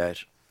didn't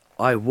create,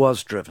 I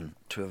was driven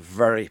to a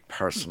very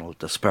personal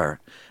despair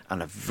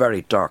and a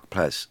very dark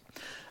place.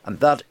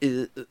 And that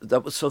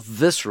was so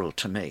visceral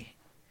to me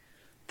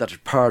that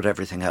it powered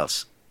everything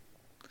else.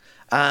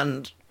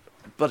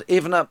 But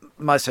even at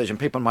my stage, and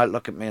people might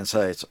look at me and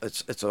say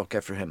it's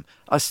okay for him,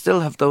 I still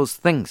have those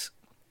things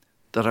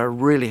that I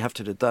really have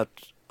to do, that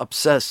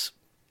obsess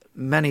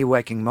many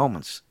waking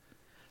moments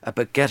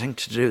about getting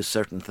to do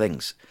certain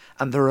things.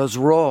 And they're as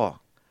raw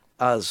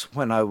as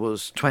when I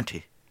was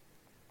 20.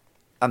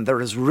 And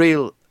they're as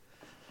real,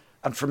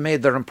 and for me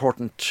they're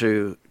important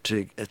to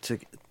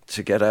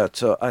get out.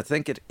 So I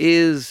think it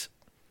is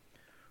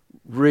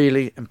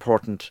really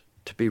important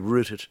to be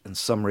rooted in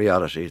some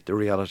reality, the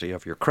reality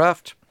of your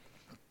craft,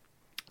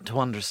 to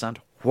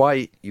understand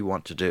why you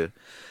want to do.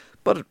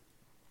 But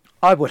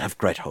I would have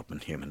great hope in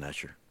human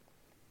nature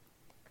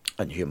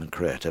and human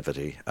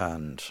creativity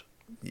and,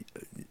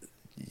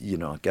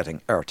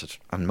 getting earthed.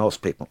 And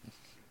most people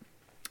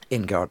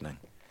in gardening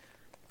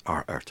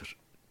are earthed.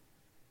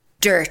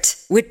 Dirt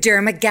with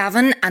Dermot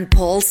Gavin and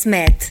Paul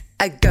Smith,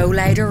 a Go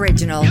Loud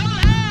original.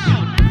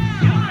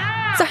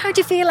 So how do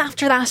you feel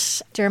after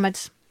that,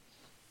 Dermot?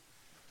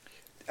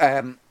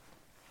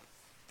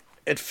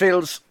 It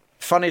feels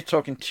funny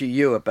talking to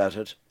you about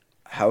it.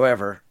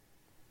 However,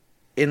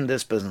 in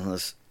this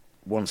business,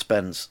 one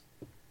spends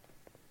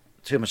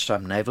too much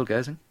time navel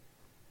gazing.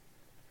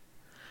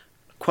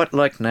 Quite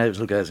like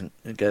navel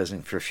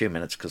gazing for a few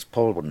minutes, because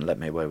Paul wouldn't let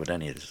me away with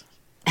any of this.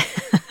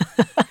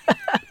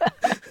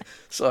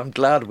 So I'm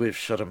glad we've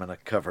shut him in a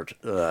cupboard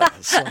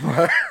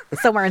somewhere.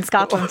 Somewhere in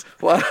Scotland.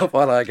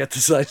 while I get to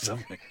say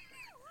something.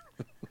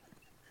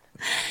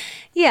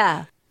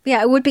 Yeah,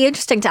 it would be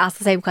interesting to ask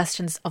the same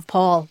questions of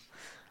Paul,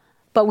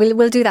 but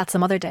we'll do that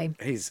some other day.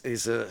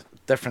 He's a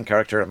different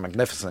character, a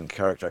magnificent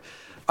character.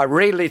 I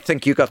really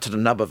think you got to the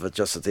nub of it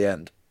just at the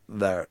end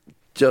there.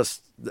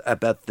 just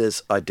about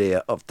this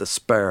idea of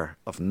despair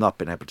of not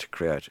being able to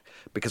create.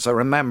 Because I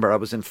remember I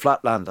was in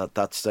Flatland at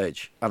that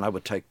stage, and I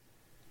would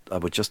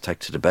just take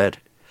to the bed.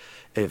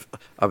 If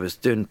I was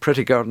doing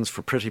pretty gardens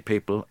for pretty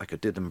people, I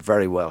could do them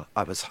very well.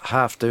 I was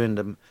half doing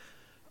them.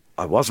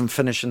 I wasn't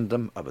finishing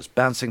them. I was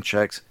bouncing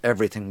checks.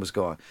 Everything was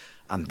going.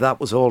 And that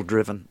was all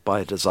driven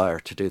by a desire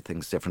to do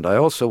things different. I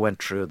also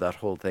went through that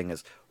whole thing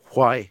as,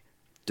 why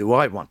do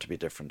I want to be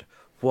different?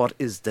 What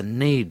is the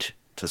need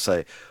to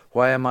say?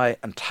 Why am I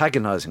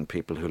antagonising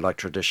people who like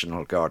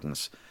traditional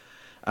gardens?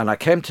 And I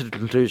came to the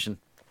conclusion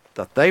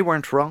that they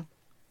weren't wrong,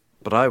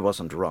 but I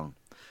wasn't wrong.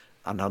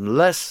 And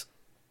unless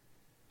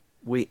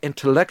we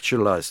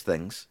intellectualise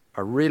things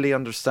or really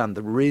understand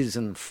the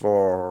reason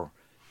for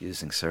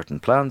using certain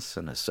plants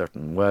in a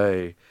certain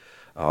way,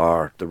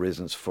 or the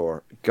reasons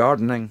for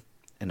gardening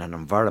in an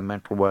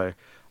environmental way,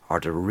 or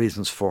the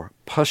reasons for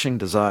pushing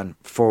design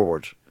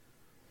forward,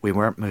 we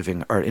weren't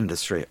moving our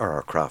industry or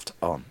our craft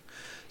on.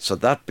 So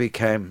that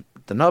became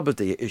the nub of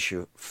the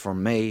issue for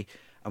me.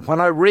 And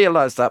when I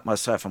realised that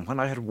myself, and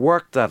when I had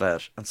worked that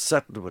out and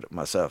settled with it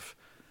myself,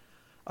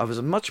 I was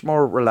much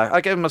more relaxed.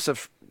 I gave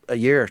myself a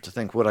year to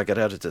think, would I get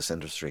out of this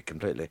industry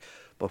completely?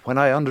 But when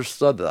I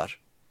understood that,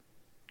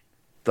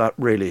 that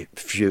really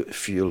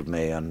fueled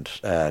me and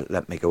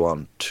let me go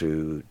on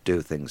to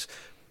do things.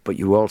 But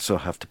you also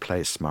have to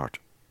play smart.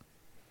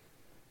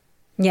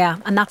 Yeah,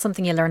 and that's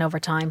something you learn over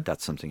time.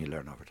 That's something you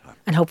learn over time.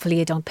 And hopefully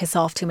you don't piss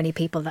off too many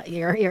people that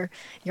your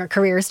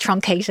career is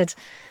truncated.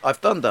 I've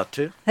done that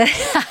too.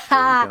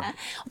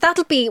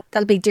 That'll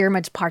be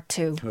Dermot part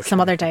 2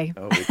 some other day.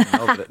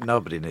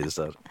 Nobody needs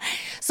that.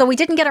 So we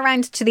didn't get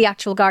around to the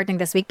actual gardening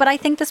this week, but I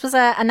think this was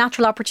a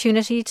natural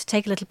opportunity to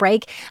take a little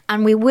break,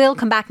 and we will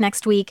come back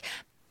next week.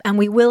 And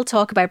we will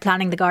talk about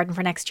planning the garden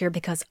for next year,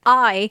 because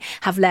I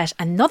have let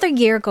another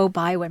year go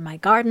by when my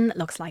garden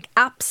looks like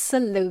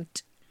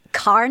absolute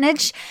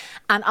carnage,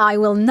 and I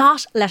will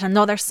not let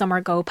another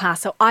summer go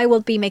past. So I will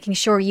be making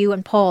sure you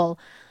and Paul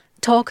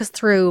talk us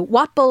through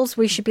what bulbs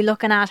we should be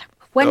looking at,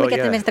 when we get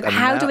them into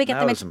how do we get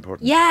them in.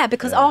 Important. Yeah,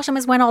 because autumn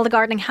is when all the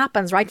gardening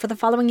happens, right, for the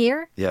following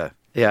year? Yeah,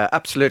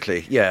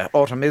 absolutely. Yeah,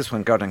 autumn is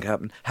when gardening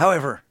happens.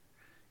 However,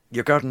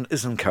 your garden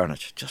isn't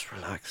carnage. Just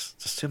relax.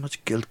 There's too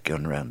much guilt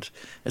going around.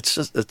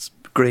 It's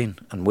green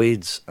and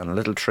weeds and a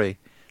little tree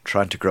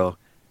trying to grow.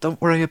 Don't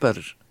worry about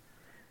it.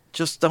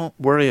 Just don't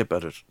worry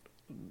about it.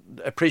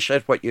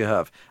 Appreciate what you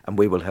have, and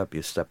we will help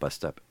you step by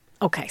step.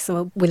 Okay,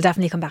 so we'll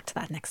definitely come back to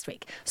that next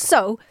week.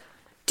 So,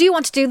 do you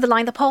want to do the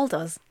line that Paul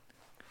does?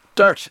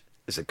 Dirt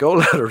is a Go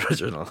Loud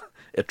original.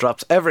 It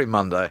drops every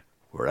Monday,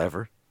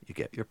 wherever you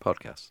get your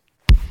podcasts.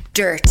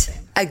 Dirt,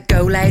 a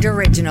Go Loud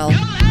original.